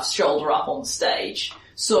Graf shoulder up on stage.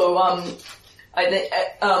 So, I think,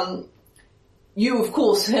 you of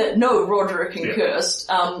course know Roderick and Cursed.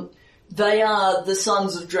 They are the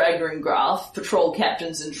sons of Drager and Graf, patrol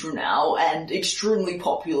captains in Trunau, and extremely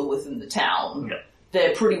popular within the town. Yeah.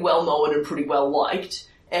 They're pretty well known and pretty well liked,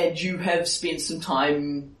 and you have spent some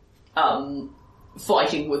time,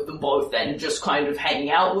 fighting with them both and just kind of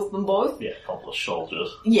hanging out with them both. Yeah, accomplished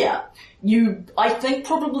soldiers. Yeah. You, I think,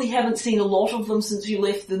 probably haven't seen a lot of them since you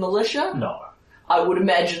left the militia. No. I would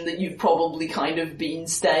imagine that you've probably kind of been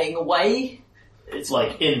staying away. It's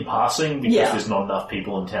like in passing, because Yeah. there's not enough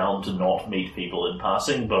people in town to not meet people in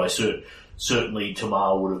passing, but I certainly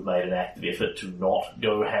Tamar would have made an active effort to not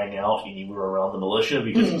go hang out anywhere around the militia,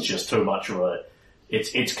 because it's just too much of a...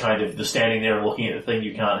 It's kind of the standing there and looking at the thing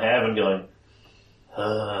you can't have and going,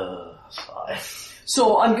 sigh.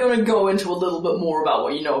 So I'm going to go into a little bit more about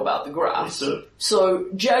what you know about the Graf. So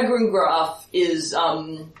Jagrin Graf is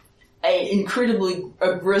a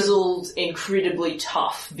grizzled, incredibly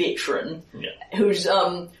tough veteran who's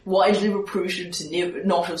widely reputed to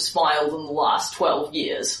not have smiled in the last 12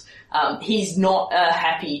 years. He's not a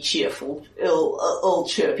happy, cheerful, ill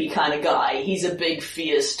chirpy kind of guy. He's a big,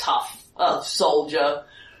 fierce, tough soldier,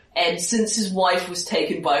 and since his wife was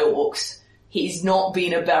taken by orcs, he's not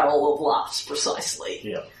been a barrel of laughs precisely.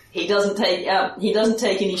 Yeah. He doesn't take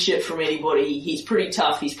any shit from anybody. He's pretty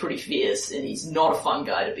tough, he's pretty fierce, and he's not a fun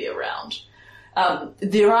guy to be around.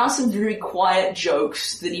 There are some very quiet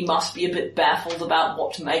jokes that he must be a bit baffled about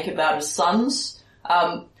what to make about his sons.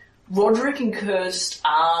 Roderick and Kirst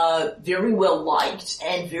are very well liked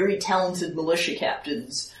and very talented militia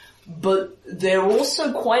captains, but they're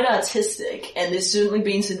also quite artistic, and there's certainly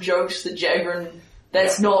been some jokes that Jagrin,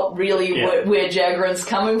 that's not really where Jagrin's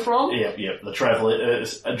coming from. Yeah. The traveler,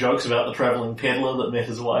 jokes about the travelling peddler that met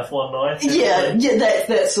his wife one night. Yeah,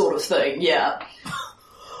 that sort of thing, yeah.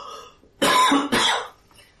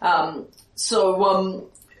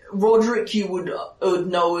 Roderick you would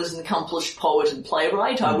know as an accomplished poet and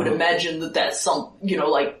playwright. I would imagine that that's some,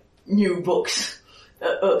 like new books.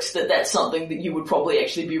 That's something that you would probably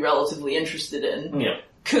actually be relatively interested in. Yeah.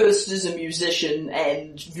 Kirst is a musician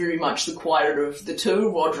and very much the quieter of the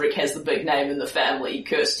two. Roderick has the big name in the family.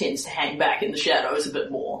 Kirst tends to hang back in the shadows a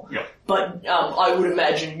bit more. Yeah. But I would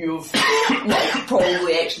imagine you've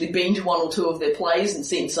probably actually been to one or two of their plays and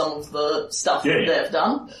seen some of the stuff that they've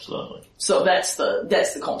done. Absolutely. So that's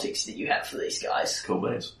the context that you have for these guys. Cool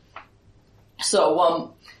beans.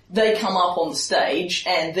 So they come up on the stage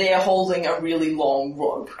and they're holding a really long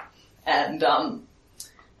rope, and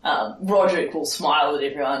Roderick will smile at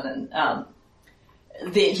everyone, and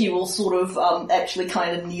then he will sort of actually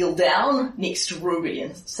kind of kneel down next to Ruby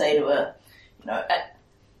and say to her,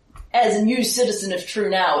 as a new citizen of True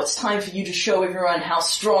Now, it's time for you to show everyone how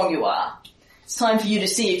strong you are. It's time for you to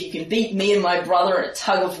see if you can beat me and my brother in a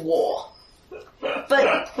tug of war.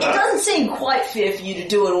 But it doesn't seem quite fair for you to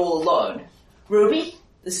do it all alone. Ruby,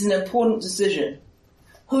 this is an important decision.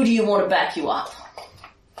 Who do you want to back you up?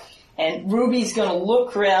 And Ruby's gonna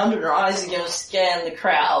look around and her eyes are gonna scan the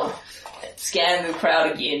crowd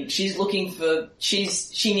again. She's looking for, she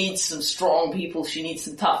needs some strong people, she needs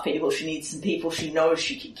some tough people, she needs some people she knows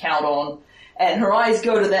she can count on. And her eyes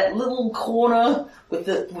go to that little corner with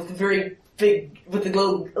the very big, with the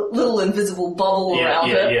little invisible bubble around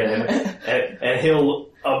it. Yeah. and he'll,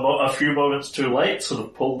 a few moments too late, sort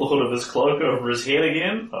of pull the hood of his cloak over his head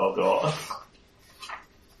again. Oh god.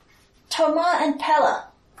 Tomar and Pella,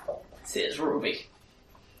 says Ruby.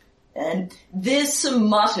 And there's some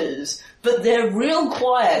mutters, but they're real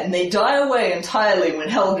quiet and they die away entirely when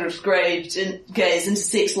Helga's gaze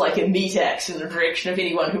intersects like a meat axe in the direction of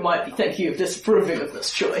anyone who might be thinking of disapproving of this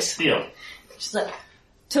choice. Yeah. She's like,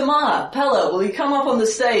 Tamar, Pella, will you come up on the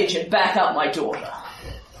stage and back up my daughter?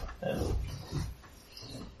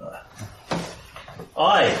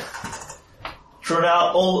 Aye. True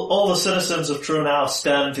Now, all the citizens of True Now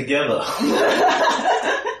stand together.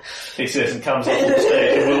 He says and comes up on the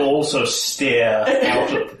stage and will also stare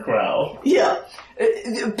out at the crowd. Yeah.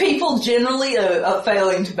 People generally are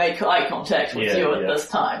failing to make eye contact with you at this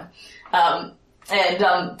time. And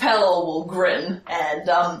Pella will grin and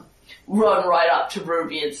run right up to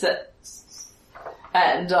Ruby and say,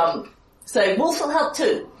 Wolf will help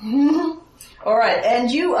too. Alright, and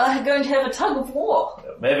you are going to have a tug of war.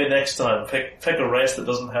 Maybe next time, pick a race that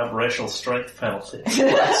doesn't have racial strength penalties.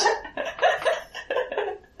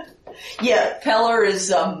 Yeah, Pella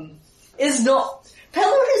is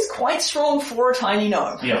quite strong for a tiny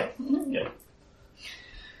gnome. Yeah.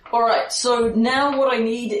 Alright, so now what I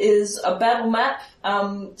need is a battle map,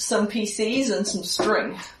 some PCs, and some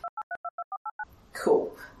string.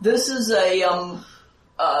 Cool. This is a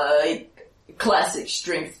classic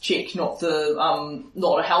strength check, not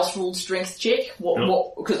a house ruled strength check.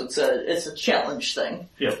 Because it's a challenge thing.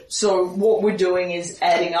 Yeah. So what we're doing is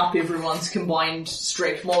adding up everyone's combined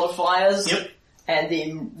strength modifiers. Yep. And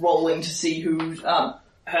then rolling to see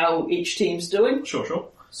how each team's doing. Sure.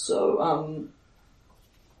 So,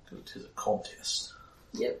 it is a contest.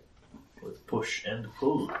 Yep. With push and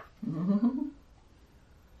pull. Mm-hmm.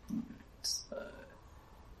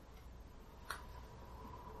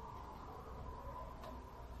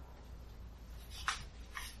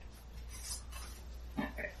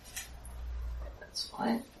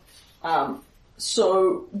 fine.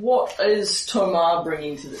 So what is Tomar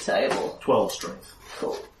bringing to the table? 12 strength.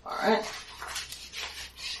 Cool. Alright.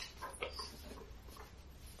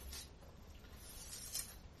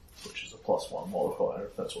 Which is a +1 modifier,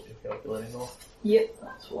 if that's what you're calculating off. Yep,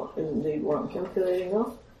 that's what is indeed what I'm calculating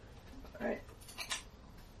off. Alright.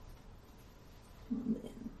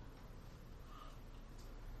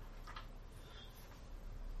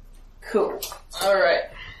 Cool. Alright.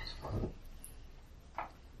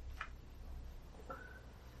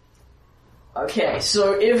 Okay,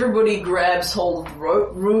 so everybody grabs hold of the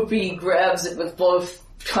rope. Rupee grabs it with both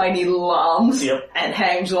tiny little arms and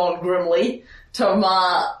hangs on grimly.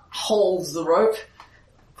 Tomar holds the rope.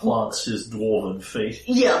 Plants his dwarven feet.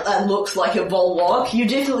 Yeah, and looks like a bulwark. You're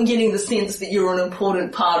definitely getting the sense that you're an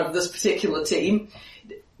important part of this particular team.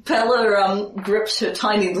 Pella wraps her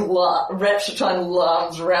tiny little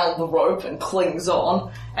arms around the rope and clings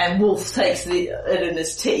on, and Wolf takes it in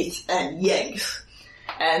his teeth and yanks.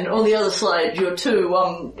 And on the other side, your two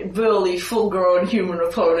burly, full-grown human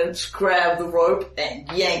opponents grab the rope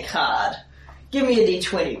and yank hard. Give me a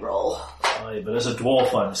d20 roll. Aye, but as a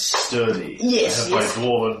dwarf, I'm sturdy. Yes, I have my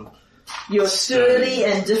dwarven... You're sturdy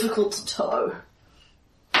and difficult to tow.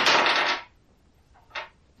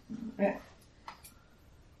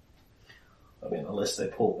 I mean, unless they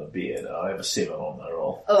pull my beard, I have a 7 on my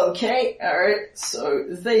roll. Okay, alright, so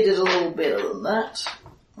they did a little better than that.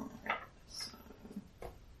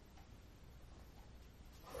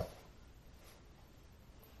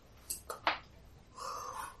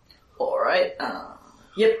 Alright,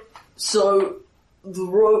 yep, so the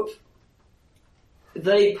rope,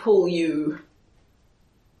 they pull you...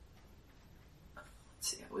 Let's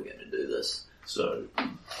see how we're going to do this. So...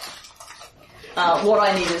 what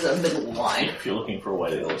I need is a middle line. If you're looking for a way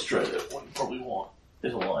to illustrate it, what you probably want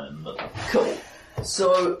is a line in the middle. Cool.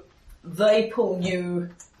 So, they pull you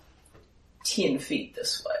 10 feet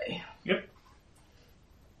this way. Yep.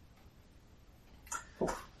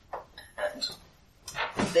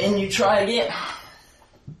 And then you try again.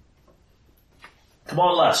 Come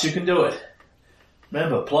on, lass, you can do it.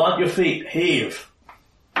 Remember, plant your feet, heave.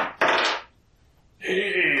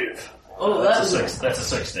 Heave. Oh, that's a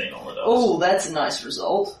 16 on the dice. Oh, that's a nice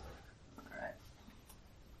result. Alright.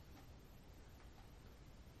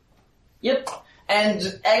 Yep.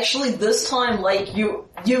 And actually this time, like, you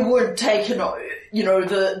weren't taken,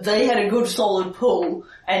 they had a good solid pull,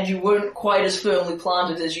 and you weren't quite as firmly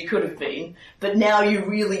planted as you could have been, but now you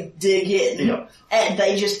really dig in, and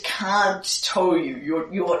they just can't tow you.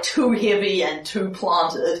 You're too heavy and too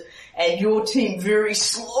planted, and your team very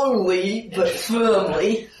slowly, but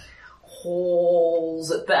firmly,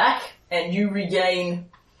 hauls it back, and you regain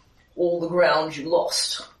all the ground you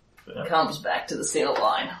lost. It comes back to the center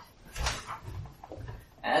line.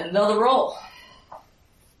 And another roll.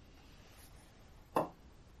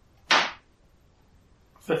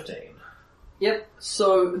 15. Yep,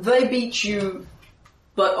 so they beat you,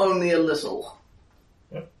 but only a little.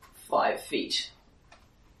 Yep. 5 feet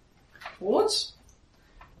forwards.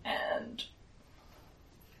 And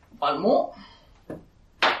one more.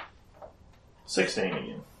 16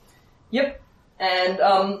 again. Yep.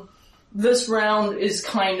 And this round is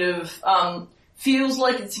kind of feels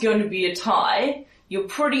like it's going to be a tie. You're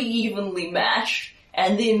pretty evenly matched,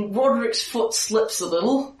 and then Roderick's foot slips a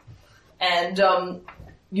little, and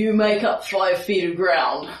you make up 5 feet of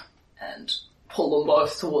ground and pull them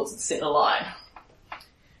both towards the center line.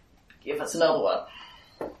 Give us another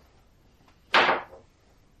one.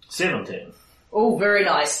 17. Oh, very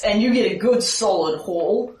nice. And you get a good solid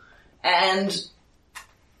haul and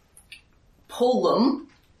pull them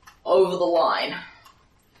over the line.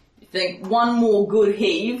 You think one more good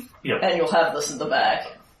heave, and you'll have this in the back.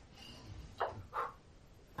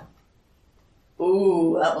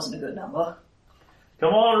 Ooh, that wasn't a good number.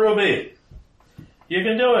 Come on, Ruby. You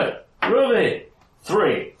can do it. Ruby.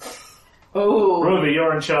 3. Ooh. Ruby,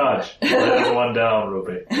 you're in charge. Let everyone down,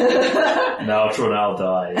 Ruby. Now Tronal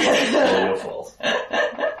dies. It's all your fault.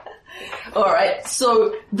 Alright,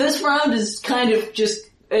 so this round is kind of just,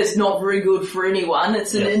 it's not very good for anyone.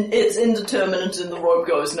 It's it's indeterminate and the rope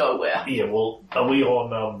goes nowhere. Yeah, well, are we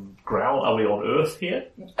on ground? Are we on Earth here?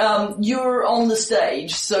 You're on the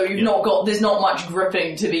stage, so you've not got, there's not much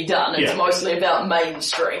gripping to be done. It's mostly about main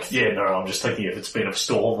strength. Yeah, no, I'm just thinking if it's been a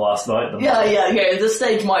storm last night. Then Yeah, the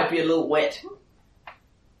stage might be a little wet.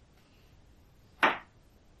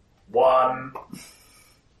 1.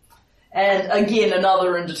 And again,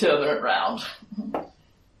 another indeterminate round.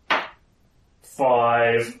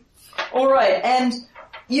 5. Alright, and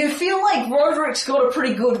You feel like Roderick's got a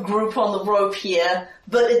pretty good group on the rope here,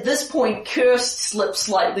 but at this point, Kirst slips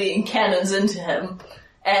slightly and cannons into him,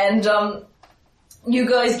 and you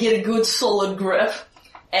guys get a good solid grip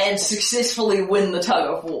and successfully win the tug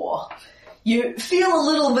of war. You feel a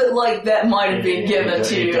little bit like that might have been given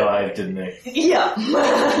to you. He dived, didn't he? Yeah.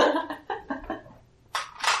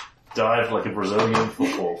 Dived like a Brazilian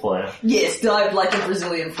football player. Yes, dived like a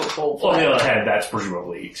Brazilian football player. On the other hand, that's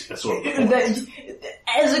presumably sort of...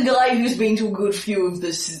 As a guy who's been to a good few of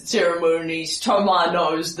the ceremonies, Tomar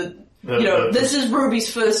knows that, this is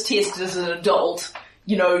Ruby's first test as an adult.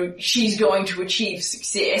 She's going to achieve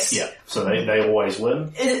success. Yeah, so they always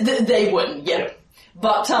win? They win, yeah.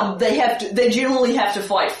 But they generally have to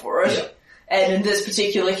fight for it. Yeah. And in this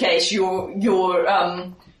particular case, your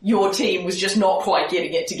team was just not quite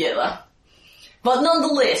getting it together. But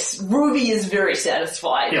nonetheless, Ruby is very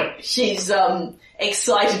satisfied. Yeah. She's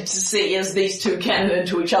excited to see as these two cannon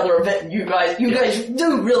into each other a bit, and you guys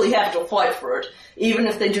do really have to fight for it. Even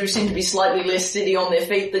if they do seem to be slightly less steady on their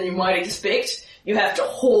feet than you might expect, you have to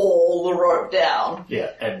haul the rope down.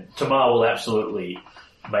 Yeah, and Tamar will absolutely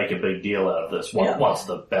make a big deal out of this once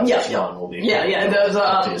the belt is won. Will be there's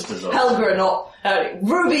Helga not...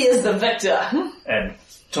 Ruby is the victor. And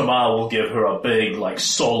Tamar will give her a big,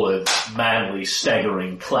 solid, manly,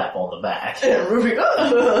 staggering clap on the back. And Ruby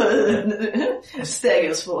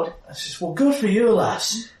staggers forward. I says, well, good for you,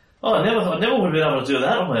 lass. Oh, I never would have been able to do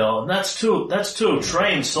that on my own. That's two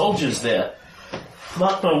trained soldiers there.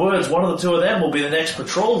 Mark my words, one of the two of them will be the next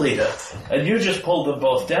patrol leader. And you just pulled them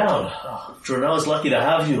both down. Oh, Dronell's lucky to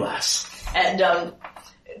have you, lass. And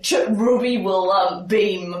Ruby will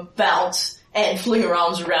beam, bounce, and fling her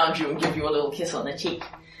arms around you and give you a little kiss on the cheek.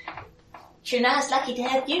 Trina's lucky to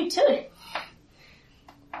have you too.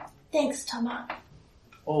 Thanks, Tamar.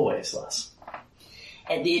 Always, lass.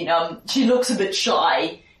 And then she looks a bit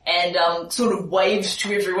shy and sort of waves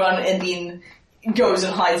to everyone and then goes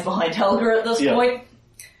and hides behind Helga at this point.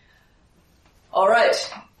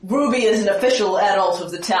 Alright, Ruby is an official adult of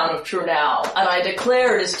the town of Trunau, and I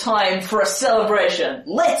declare it is time for a celebration.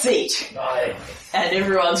 Let's eat! Aye. And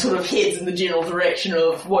everyone sort of heads in the general direction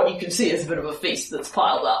of what you can see as a bit of a feast that's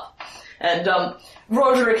piled up. And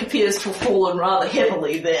Roderick appears to have fallen rather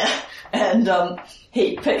heavily there, and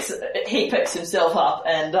he picks himself up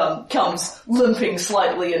and comes limping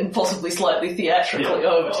slightly and possibly slightly theatrically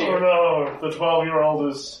over to you. Oh no, the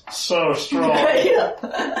 12-year-old is so strong. Yeah.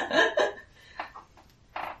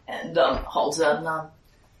 And holds out an arm.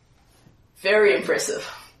 Very impressive.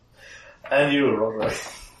 And you, Roderick.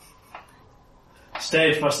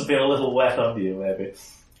 Stage must have been a little wet under you, maybe.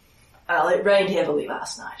 Well, it rained heavily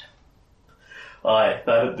last night. Aye,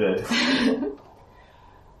 that it did.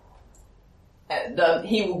 And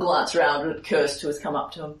he will glance around at Kirst, who has come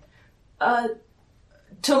up to him.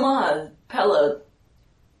 Tamar, Pella,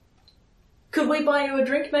 could we buy you a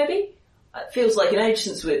drink, maybe? It feels like an age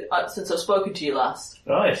since I've spoken to you last.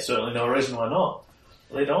 Aye, certainly no reason why not.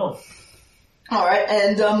 Lead on. Alright,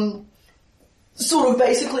 and sort of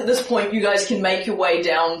basically at this point you guys can make your way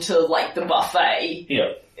down to, the buffet.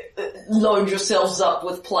 Yeah. Load yourselves up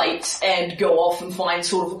with plates and go off and find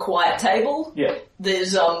sort of a quiet table. Yeah.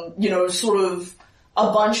 There's, sort of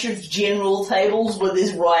a bunch of general tables where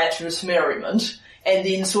there's riotous merriment, and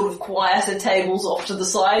then sort of quieter tables off to the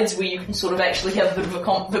sides where you can sort of actually have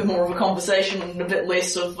a bit more of a conversation and a bit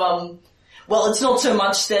less of, it's not so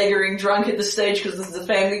much staggering drunk at this stage because this is a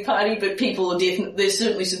family party, but there's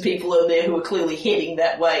certainly some people over there who are clearly heading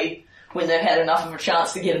that way when they've had enough of a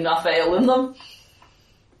chance to get enough ale in them.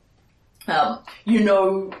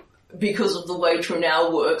 Because of the way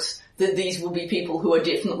Trunau works, that these will be people who are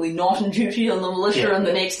definitely not on duty on the militia in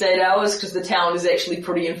the next 8 hours, because the town is actually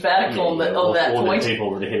pretty emphatic on that point.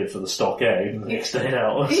 People that are headed for the stockade in the next 8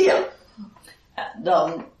 hours. Yeah.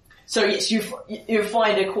 And, so yes, you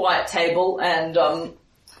find a quiet table, and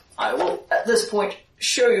I will, at this point,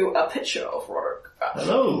 show you a picture of Roderick.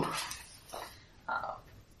 Hello.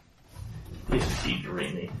 He's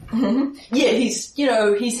dreamy. Mm-hmm. Yeah,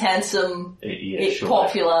 he's handsome, yeah, sure.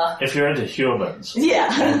 Popular. If you're into humans. Yeah.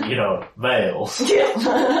 And, males.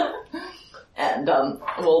 Yeah. And,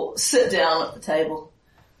 we'll sit down at the table.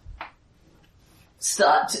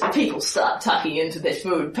 People start tucking into their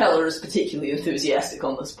food. Pella is particularly enthusiastic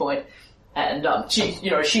on this point. And,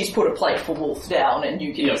 she's put a plate for Wolf down, and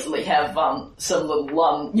you can easily have, some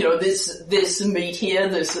little, there's some meat here,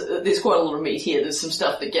 there's quite a lot of meat here, there's some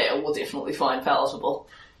stuff that Gale will definitely find palatable.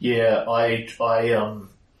 Yeah,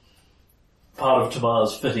 part of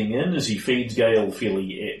Tamar's fitting in is he feeds Gale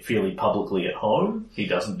fairly publicly at home. He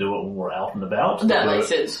doesn't do it when we're out and about. That makes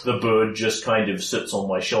sense. The bird just kind of sits on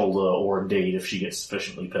my shoulder, or indeed, if she gets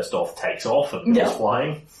sufficiently pissed off, takes off and goes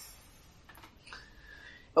flying.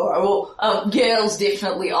 Alright, well, Gale's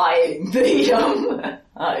definitely eyeing the,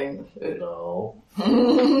 eyeing the food. No.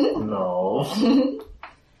 No.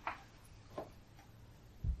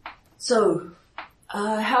 So,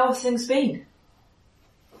 how have things been?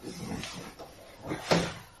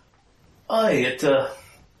 It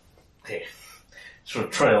sort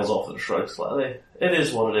of trails off and shrugs slightly. It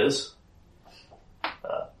is what it is.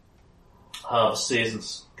 Harvest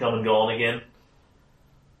season's come and gone again.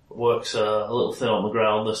 Work's a little thin on the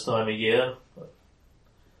ground this time of year.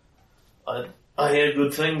 I hear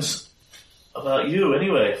good things about you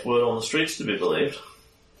anyway, if word on the streets to be believed.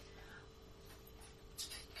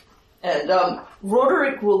 And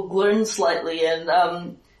Roderick will grin slightly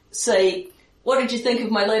and say, what did you think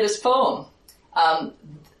of my latest poem? I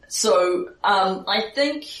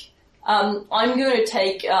think I'm going to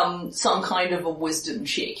take some kind of a wisdom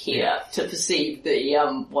check here to perceive the,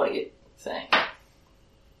 what do you think?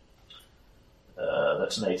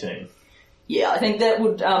 That's an 18. Yeah, I think that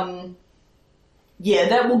would, that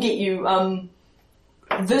will get you,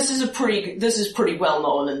 this is pretty well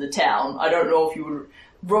known in the town. I don't know if you would,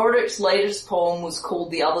 Roderick's latest poem was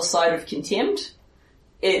called The Other Side of Contempt.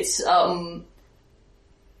 It's,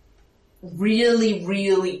 really,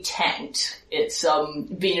 really tanked. It's,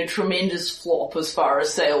 been a tremendous flop as far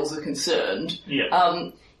as sales are concerned.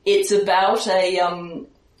 Yeah. It's about a,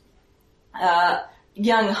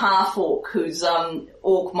 young half-orc whose,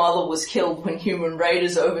 orc mother was killed when human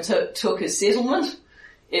raiders overtook his settlement.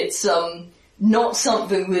 It's, not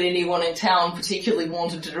something that anyone in town particularly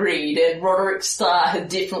wanted to read, and Roderick's star had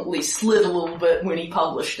definitely slid a little bit when he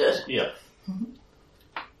published it. Yeah.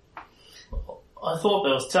 I thought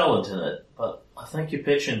there was talent in it, but I think you're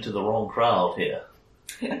pitching to the wrong crowd here.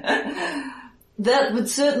 That would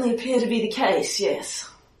certainly appear to be the case, yes.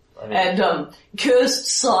 I mean, And, Kirst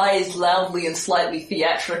sighs loudly and slightly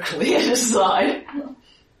theatrically at his side.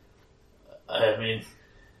 I mean,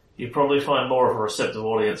 you'd probably find more of a receptive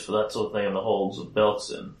audience for that sort of thing in the halls of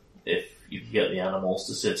Beltson if you could get the animals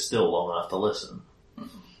to sit still long enough to listen.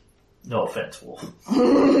 No offense, Wolf.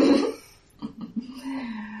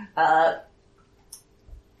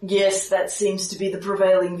 Yes, that seems to be the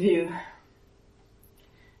prevailing view.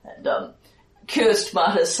 And, Kirst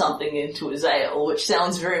mutters something into his ale, which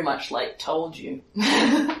sounds very much like told you.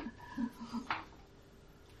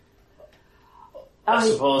 I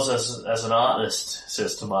suppose as an artist,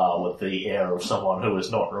 says Tamar with the air of someone who is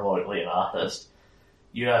not remotely an artist,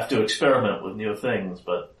 you have to experiment with new things,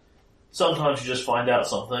 but sometimes you just find out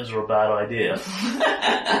some things are a bad idea.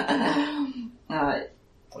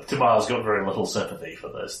 Tamar's got very little sympathy for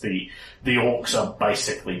this. The orcs are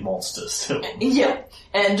basically monsters to him. Yeah,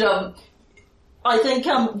 and I think,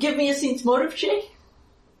 give me a sense motive check.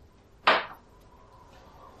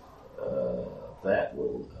 That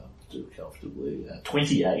will do comfortably.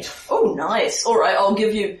 28. Oh, nice. Alright, I'll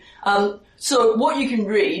give you, so what you can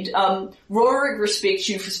read, Roderick respects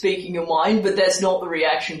you for speaking your mind, but that's not the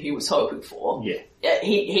reaction he was hoping for. Yeah.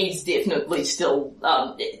 He's definitely still,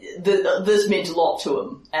 this meant a lot to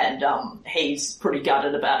him, and, he's pretty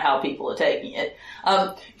gutted about how people are taking it.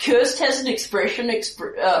 Kirst has an expression,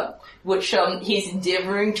 which, he's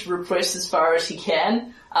endeavouring to repress as far as he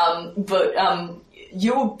can, but,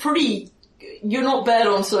 you're not bad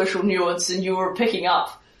on social nuance, and you're picking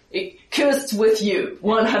up. Kirst's with you,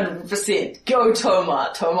 100%. Go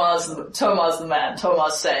Tomar. Tomar's the man.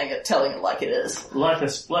 Tomar's saying it, telling it like it is. Like I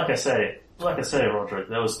say, Roderick,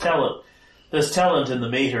 there's talent in the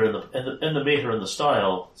meter and the meter and the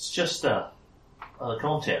style. It's just the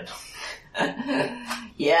content.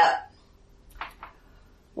 Yeah.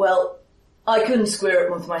 Well, I couldn't square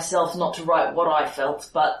it with myself not to write what I felt,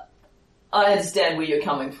 but I understand where you're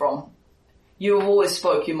coming from. You have always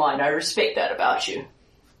spoke your mind. I respect that about you.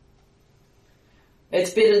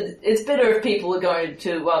 It's better if people are going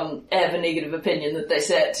to have a negative opinion that they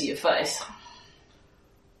say it to your face.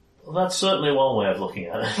 Well, that's certainly one way of looking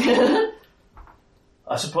at it.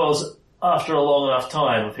 I suppose after a long enough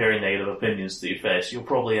time of hearing negative opinions to your face, you'll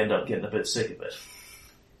probably end up getting a bit sick of it.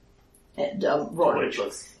 And Roderick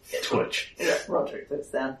looks... Twitch. Yeah, Roderick looks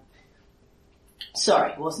down.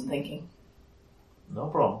 Sorry, wasn't thinking. No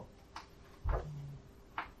problem.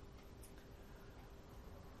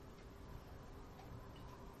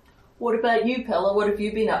 What about you, Pella? What have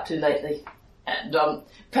you been up to lately? And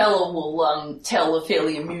Pella will tell a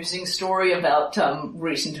fairly amusing story about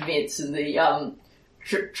recent events in the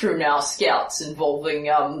True Now Scouts involving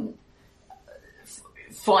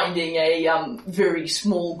finding a very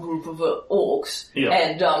small group of orcs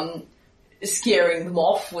and scaring them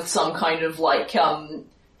off with some kind of like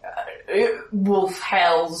wolf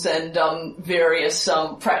howls and various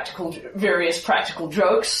practical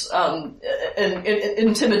jokes and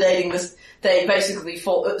intimidating this. They basically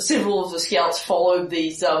several of the scouts followed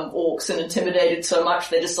these orcs and intimidated so much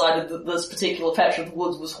they decided that this particular patch of the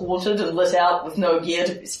woods was haunted and lit out with no gear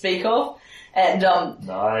to speak of. And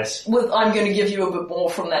nice. I'm going to give you a bit more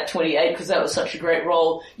from that 28 because that was such a great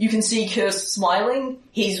roll. You can see Kirst smiling.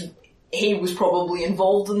 He was probably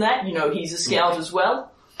involved in that. You know, he's a scout as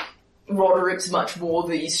well. Roderick's much more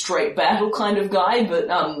the straight battle kind of guy, but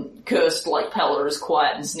Kirst, like Pella, is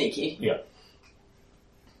quiet and sneaky. Yeah.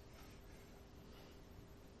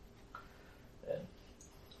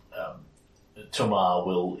 Tamar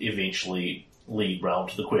will eventually lead round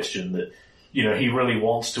to the question that, you know, he really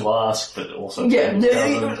wants to ask, but also there's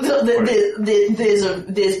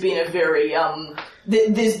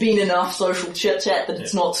been enough social chit chat that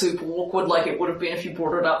it's not super awkward like it would have been if you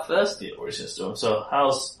brought it up first. Yeah, where he says to him, so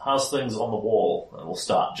how's things on the wall? And we'll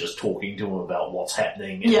start just talking to him about what's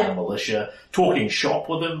happening in the militia, talking shop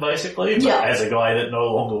with him basically, but as a guy that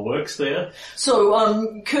no longer works there. So,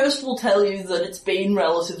 Kirst will tell you that it's been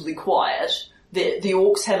relatively quiet. The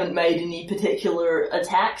orcs haven't made any particular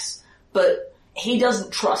attacks, but he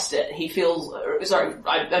doesn't trust it. He feels,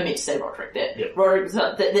 I meant to say Roderick there. Yep. Roderick,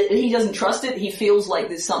 that he doesn't trust it. He feels like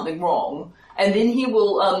there's something wrong. And then he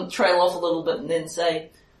will, trail off a little bit and then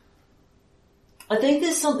say, I think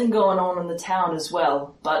there's something going on in the town as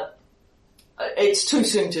well, but it's too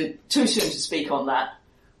soon to speak on that.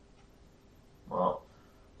 Well,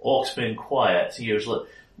 orcs being quiet, usually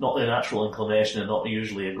not their natural inclination and not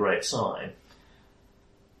usually a great sign.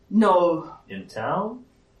 No. In town?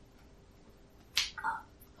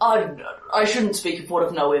 I shouldn't speak of what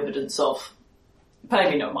I've no evidence of.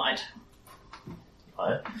 Pay me no mind.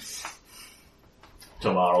 Right.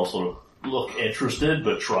 Tamar will sort of look interested,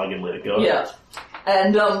 but shrug and let it go. Yeah.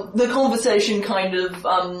 And the conversation kind of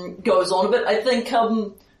goes on a bit. I think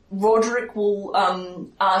Roderick will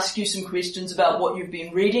ask you some questions about what you've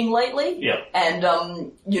been reading lately. Yeah. And,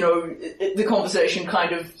 the conversation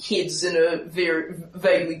kind of heads in a very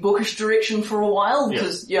vaguely bookish direction for a while,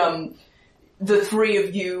 because the three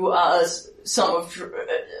of you are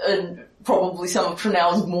probably some of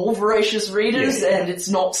Trinow's more voracious readers, and it's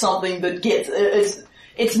not something that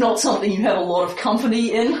it's not something you have a lot of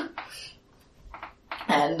company in.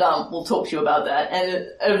 And we'll talk to you about that. And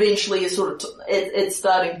eventually it's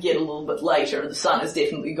starting to get a little bit later. The sun has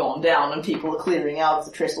definitely gone down and people are clearing out of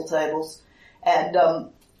the trestle tables. And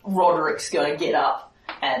Roderick's going to get up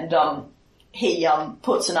and he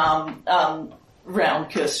puts an arm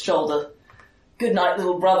round Kirst's shoulder. Good night,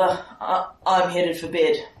 little brother. I'm headed for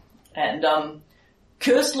bed. And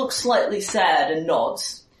Kirst looks slightly sad and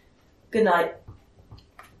nods. Good night.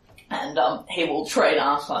 And he will trade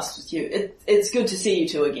armclasps with you. It's good to see you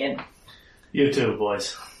two again. You too,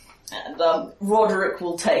 boys. And Roderick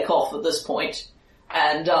will take off at this point,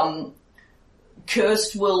 and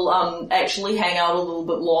Kirst will actually hang out a little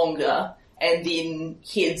bit longer, and then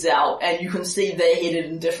heads out. And you can see they're headed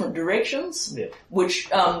in different directions, which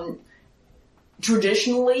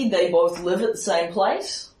traditionally they both live at the same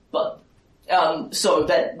place, but so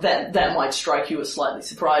that might strike you as slightly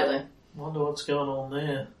surprising. Wonder what's going on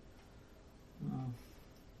there.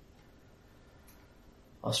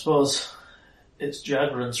 I suppose it's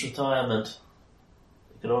Jagrin's retirement.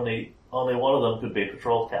 Only one of them could be a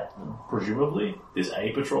patrol captain, presumably. There's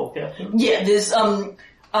a patrol captain? Yeah, there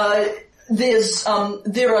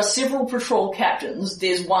are several patrol captains.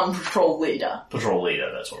 There's one patrol leader. Patrol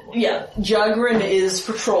leader, that's what it was. Yeah, Jagrin is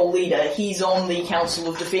patrol leader. He's on the Council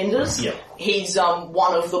of Defenders. Yeah. He's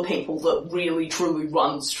one of the people that really truly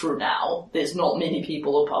runs True now. There's not many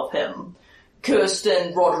people above him. Kirst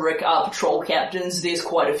and Roderick are patrol captains. There's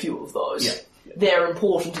quite a few of those. Yeah. They're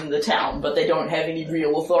important in the town, but they don't have any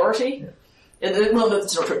real authority. Well,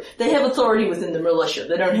 that's not true. They have authority within the militia.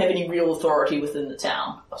 They don't have any real authority within the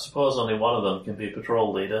town. I suppose only one of them can be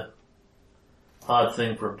patrol leader. Hard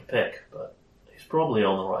thing for him to pick, but he's probably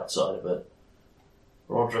on the right side of it.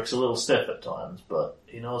 Roderick's a little stiff at times, but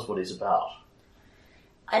he knows what he's about.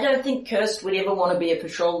 I don't think Kirst would ever want to be a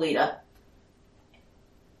patrol leader.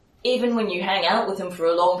 Even when you hang out with him for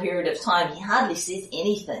a long period of time, he hardly says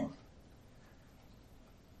anything.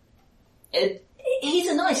 He's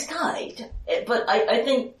a nice guy, but I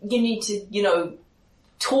think you need to,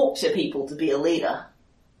 talk to people to be a leader.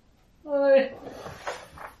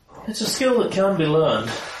 It's a skill that can be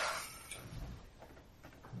learned.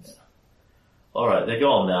 Alright, they're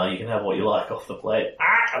gone now. You can have what you like off the plate.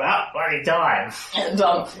 About bloody time. And,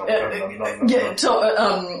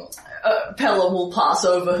 Pella will pass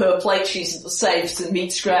over her plate. She's saved some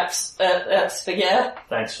meat scraps at Spaghetti.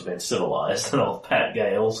 Thanks for being civilised, and I'll pat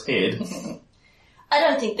Gale's head. I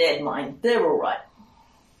don't think they'd mind. They're alright.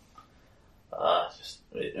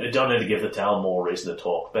 We don't need to give the town more reason to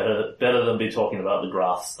talk. Better than be talking about the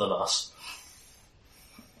grass than us.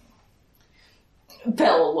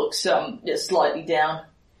 Pella looks just slightly down.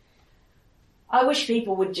 I wish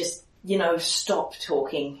people would just, stop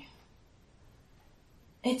talking.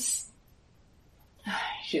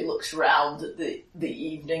 She looks round at the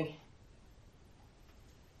evening.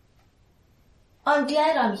 I'm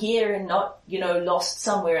glad I'm here and not, lost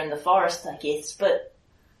somewhere in the forest, I guess, but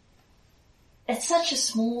it's such a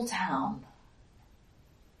small town.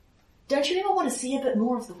 Don't you ever want to see a bit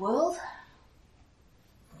more of the world?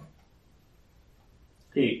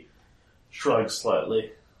 He shrugs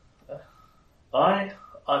slightly. I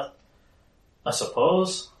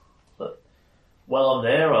suppose. But while I'm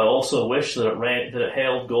there, I also wish that it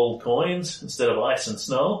hailed gold coins instead of ice and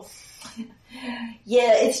snow.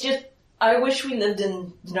 Yeah, it's just, I wish we lived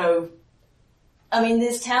in,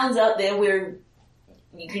 there's towns out there where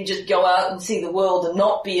you can just go out and see the world and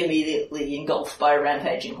not be immediately engulfed by a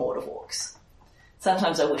rampaging horde of orcs.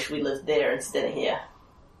 Sometimes I wish we lived there instead of here.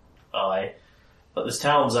 Aye. But there's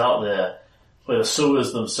towns out there where the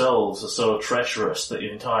sewers themselves are so treacherous that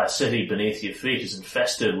your entire city beneath your feet is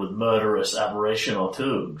infested with murderous Aboriginal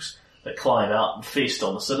Toogs that climb out and feast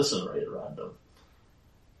on the citizenry around them.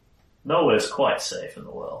 Nowhere's quite safe in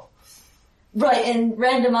the world. Right, and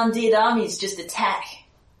random undead armies just attack.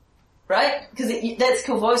 Right? Because that's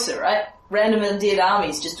Corvosa, right? Random undead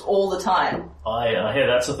armies just all the time. I hear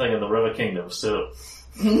that's a thing in the River Kingdoms too.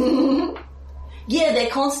 Yeah, they're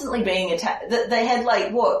constantly being attacked. They had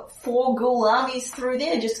 4 ghoul armies through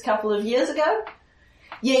there just a couple of years ago?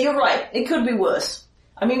 Yeah, you're right. It could be worse.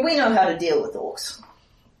 I mean, we know how to deal with orcs.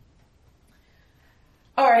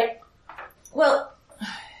 Alright. Well,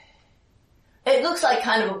 it looks like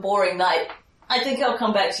kind of a boring night. I think I'll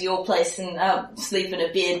come back to your place and sleep in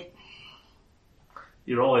a bed.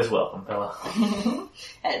 You're always welcome, Pella.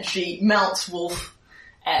 And she mounts Wolf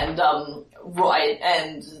and ride,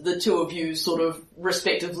 and the two of you sort of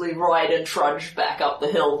respectively ride and trudge back up the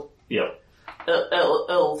hill. Yep.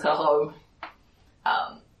 Ill to home.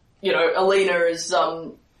 Alina has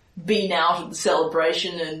been out at the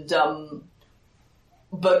celebration and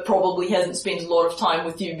but probably hasn't spent a lot of time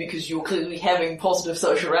with you because you're clearly having positive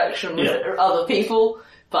social action with other people,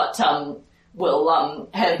 but will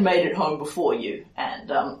have made it home before you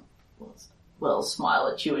and will smile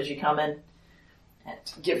at you as you come in and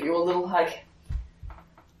give you a little hug.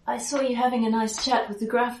 I saw you having a nice chat with the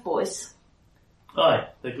Graf boys. Aye,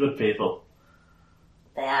 they're good people.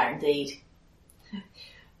 They are indeed.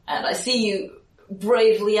 And I see you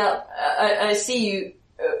bravely out. I see you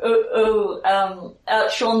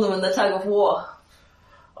outshone them in the tug of war.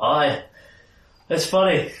 Aye. It's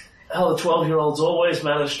funny how the 12-year-olds always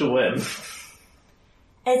manage to win.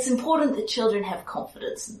 It's important that children have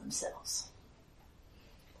confidence in themselves.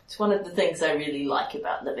 It's one of the things I really like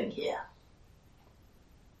about living here.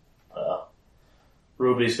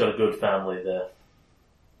 Ruby's got a good family there.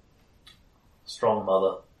 Strong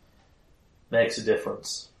mother. Makes a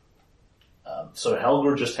difference. So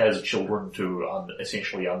Helga just has children to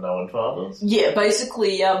essentially unknown fathers? Yeah,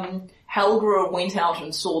 basically, Helga went out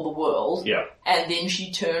and saw the world. Yeah. And then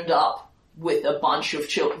she turned up with a bunch of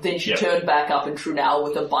children. Then she turned back up in Trunau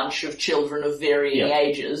with a bunch of children of varying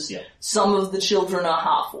ages. Yeah. Some of the children are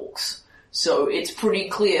half-orcs. So it's pretty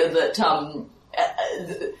clear that,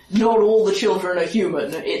 not all the children are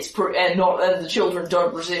human. And the children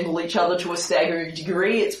don't resemble each other to a staggering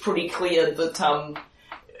degree. It's pretty clear that,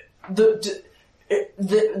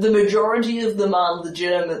 the majority of them are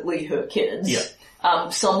legitimately her kids. Yeah.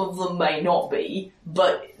 Some of them may not be,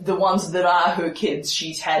 but the ones that are her kids,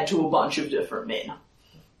 she's had to a bunch of different men.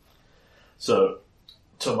 So,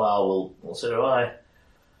 Tamar will say, "Aye,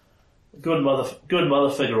 good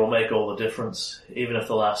mother figure will make all the difference, even if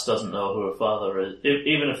the lass doesn't know who her father is.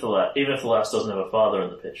 Even if the lass doesn't have a father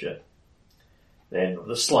in the picture." Then,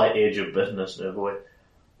 with a slight edge of bitterness in her voice,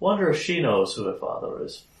 "Wonder if she knows who her father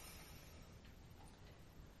is."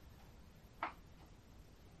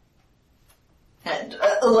 And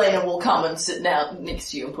Elena will come and sit down next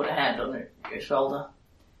to you and put a hand on your shoulder.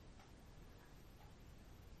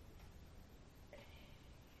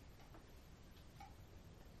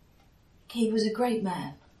 He was a great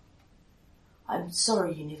man. I'm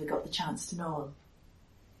sorry you never got the chance to know him.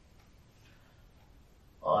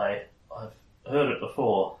 I've heard it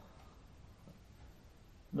before.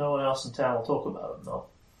 No one else in town will talk about him, though.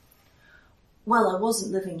 Well, I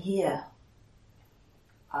wasn't living here.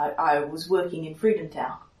 I was working in Freedom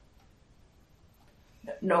Town.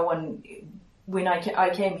 No one... When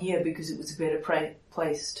I came here because it was a better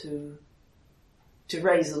place to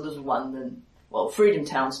raise a little one than... Well, Freedom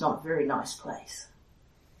Town's not a very nice place.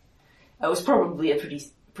 It was probably a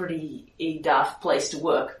pretty daft place to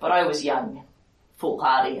work, but I was young,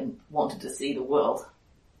 foolhardy, and wanted to see the world.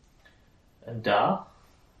 And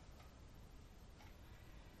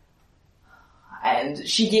And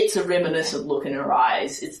she gets a reminiscent look in her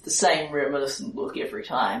eyes. It's the same reminiscent look every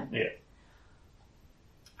time. Yeah.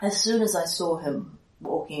 As soon as I saw him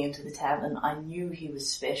walking into the tavern, I knew he was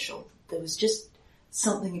special. There was just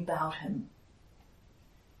something about him.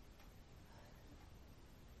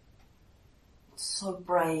 So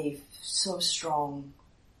brave, so strong.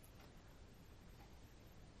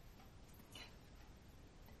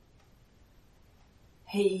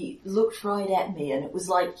 He looked right at me and it was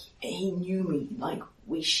like he knew me, like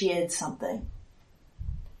we shared something.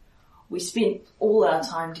 We spent all our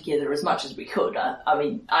time together as much as we could. I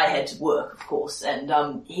mean, I had to work, of course,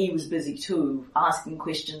 and he was busy too, asking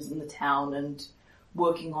questions in the town and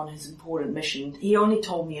working on his important mission. He only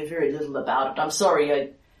told me a very little about it. I'm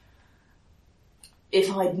sorry,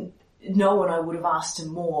 if I'd known I would have asked him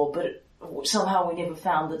more, but somehow we never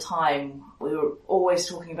found the time. We were always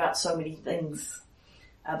talking about so many things.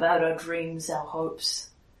 About our dreams, our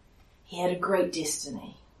hopes. He had a great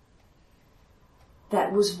destiny.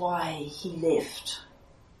 That was why he left.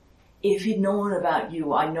 If he'd known about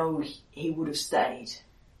you, I know he would have stayed.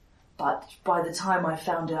 But by the time I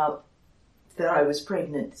found out that I was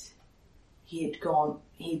pregnant, he'd gone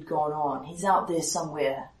on. He's out there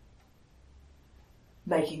somewhere,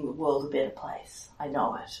 making the world a better place. I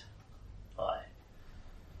know it. Aye.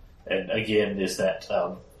 And again, there's that,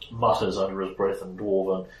 mutters under his breath in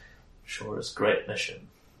Dwarven, sure, it's a great mission.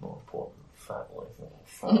 More important, family.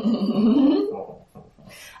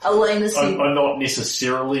 Elena I'm not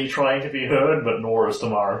necessarily trying to be heard, but nor is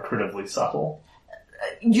Tamara incredibly subtle.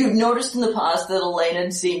 You've noticed in the past that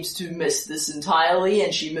Elena seems to miss this entirely,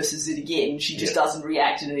 and she misses it again. She just doesn't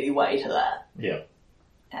react in any way to that. Yeah.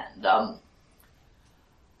 And,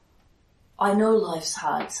 I know life's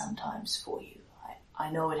hard sometimes for you. I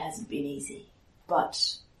know it hasn't been easy,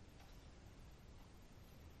 but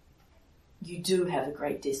you do have a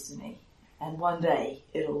great destiny, and one day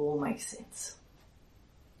it'll all make sense.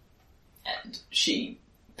 And she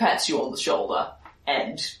pats you on the shoulder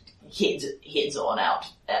and heads on out,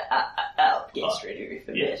 gets ready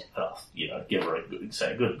for bed. Give her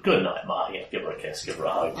good night, Ma. Yeah, give her a kiss, give her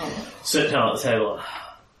a hug. Sit down at the table.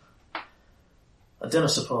 I don't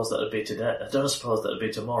suppose that'd be today. I don't suppose that'd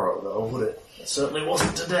be tomorrow, though, would it? It certainly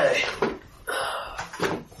wasn't today.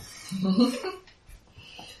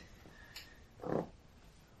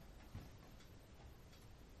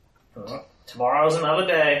 Tomorrow's another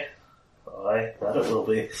day. Aye, that it will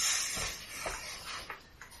be.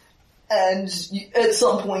 And at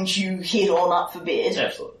some point you head on up for bed.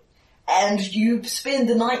 Absolutely. And you spend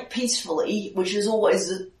the night peacefully, which is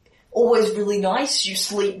always really nice. You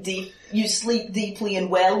sleep deeply and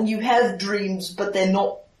well. You have dreams, but they're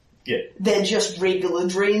not. Yeah. They're just regular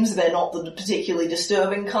dreams. They're not the particularly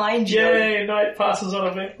disturbing kind. Yay! Night passes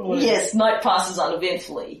uneventfully. Yes, night passes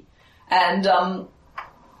uneventfully, and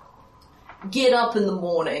get up in the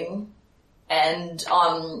morning, and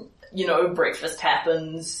breakfast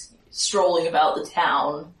happens. Strolling about the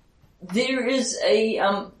town, there is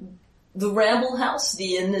the Ramble House.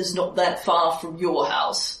 The inn is not that far from your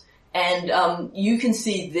house. And, you can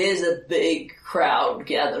see there's a big crowd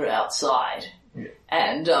gathered outside. Yeah.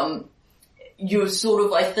 And, you're sort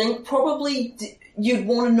of, I think, probably, you'd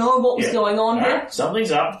want to know what was going on here.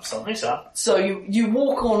 Something's up. So you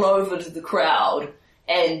walk on over to the crowd,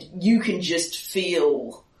 and you can just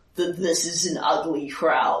feel that this is an ugly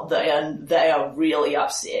crowd. They are really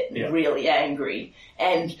upset and really angry.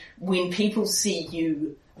 And when people see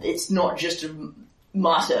you, it's not just a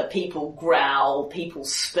mutter. People growl, people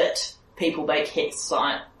spit, people make hit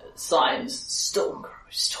signs. Stormcrow,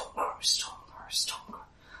 Stormcrow, Stormcrow, Stormcrow.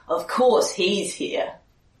 Of course he's here.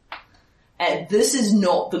 And this is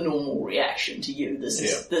not the normal reaction to you. This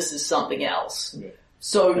is something else. Yeah.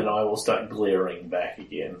 So, and I will start glaring back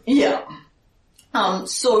again. Yeah.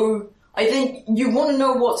 So I think you want to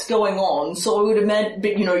know what's going on, so I would imagine,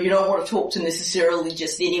 but you don't want to talk to necessarily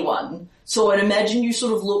just anyone. So I'd imagine you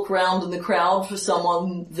sort of look around in the crowd for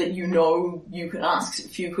someone that you know you can ask a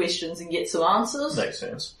few questions and get some answers. Makes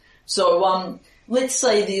sense. So, let's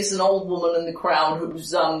say there's an old woman in the crowd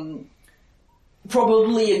who's,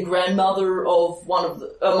 probably a grandmother of a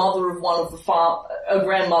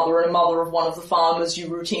grandmother and a mother of one of the farmers you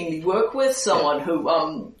routinely work with, someone who,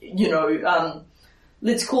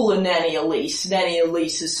 let's call her Nanny Elise. Nanny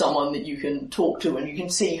Elise is someone that you can talk to and you can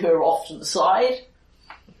see her off to the side.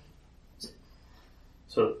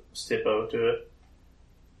 So, step over to her.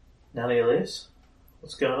 Nanny Elise,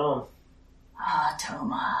 what's going on? Ah,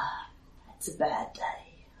 Toma, it's a bad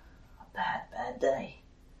day. A bad day.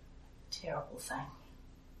 Terrible thing.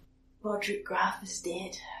 Roderick Graff is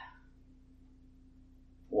dead.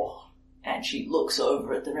 What? And she looks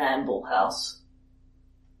over at the Ramble house.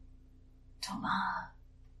 Toma,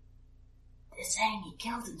 they're saying he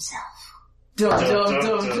killed himself. Dum dum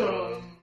dum dum.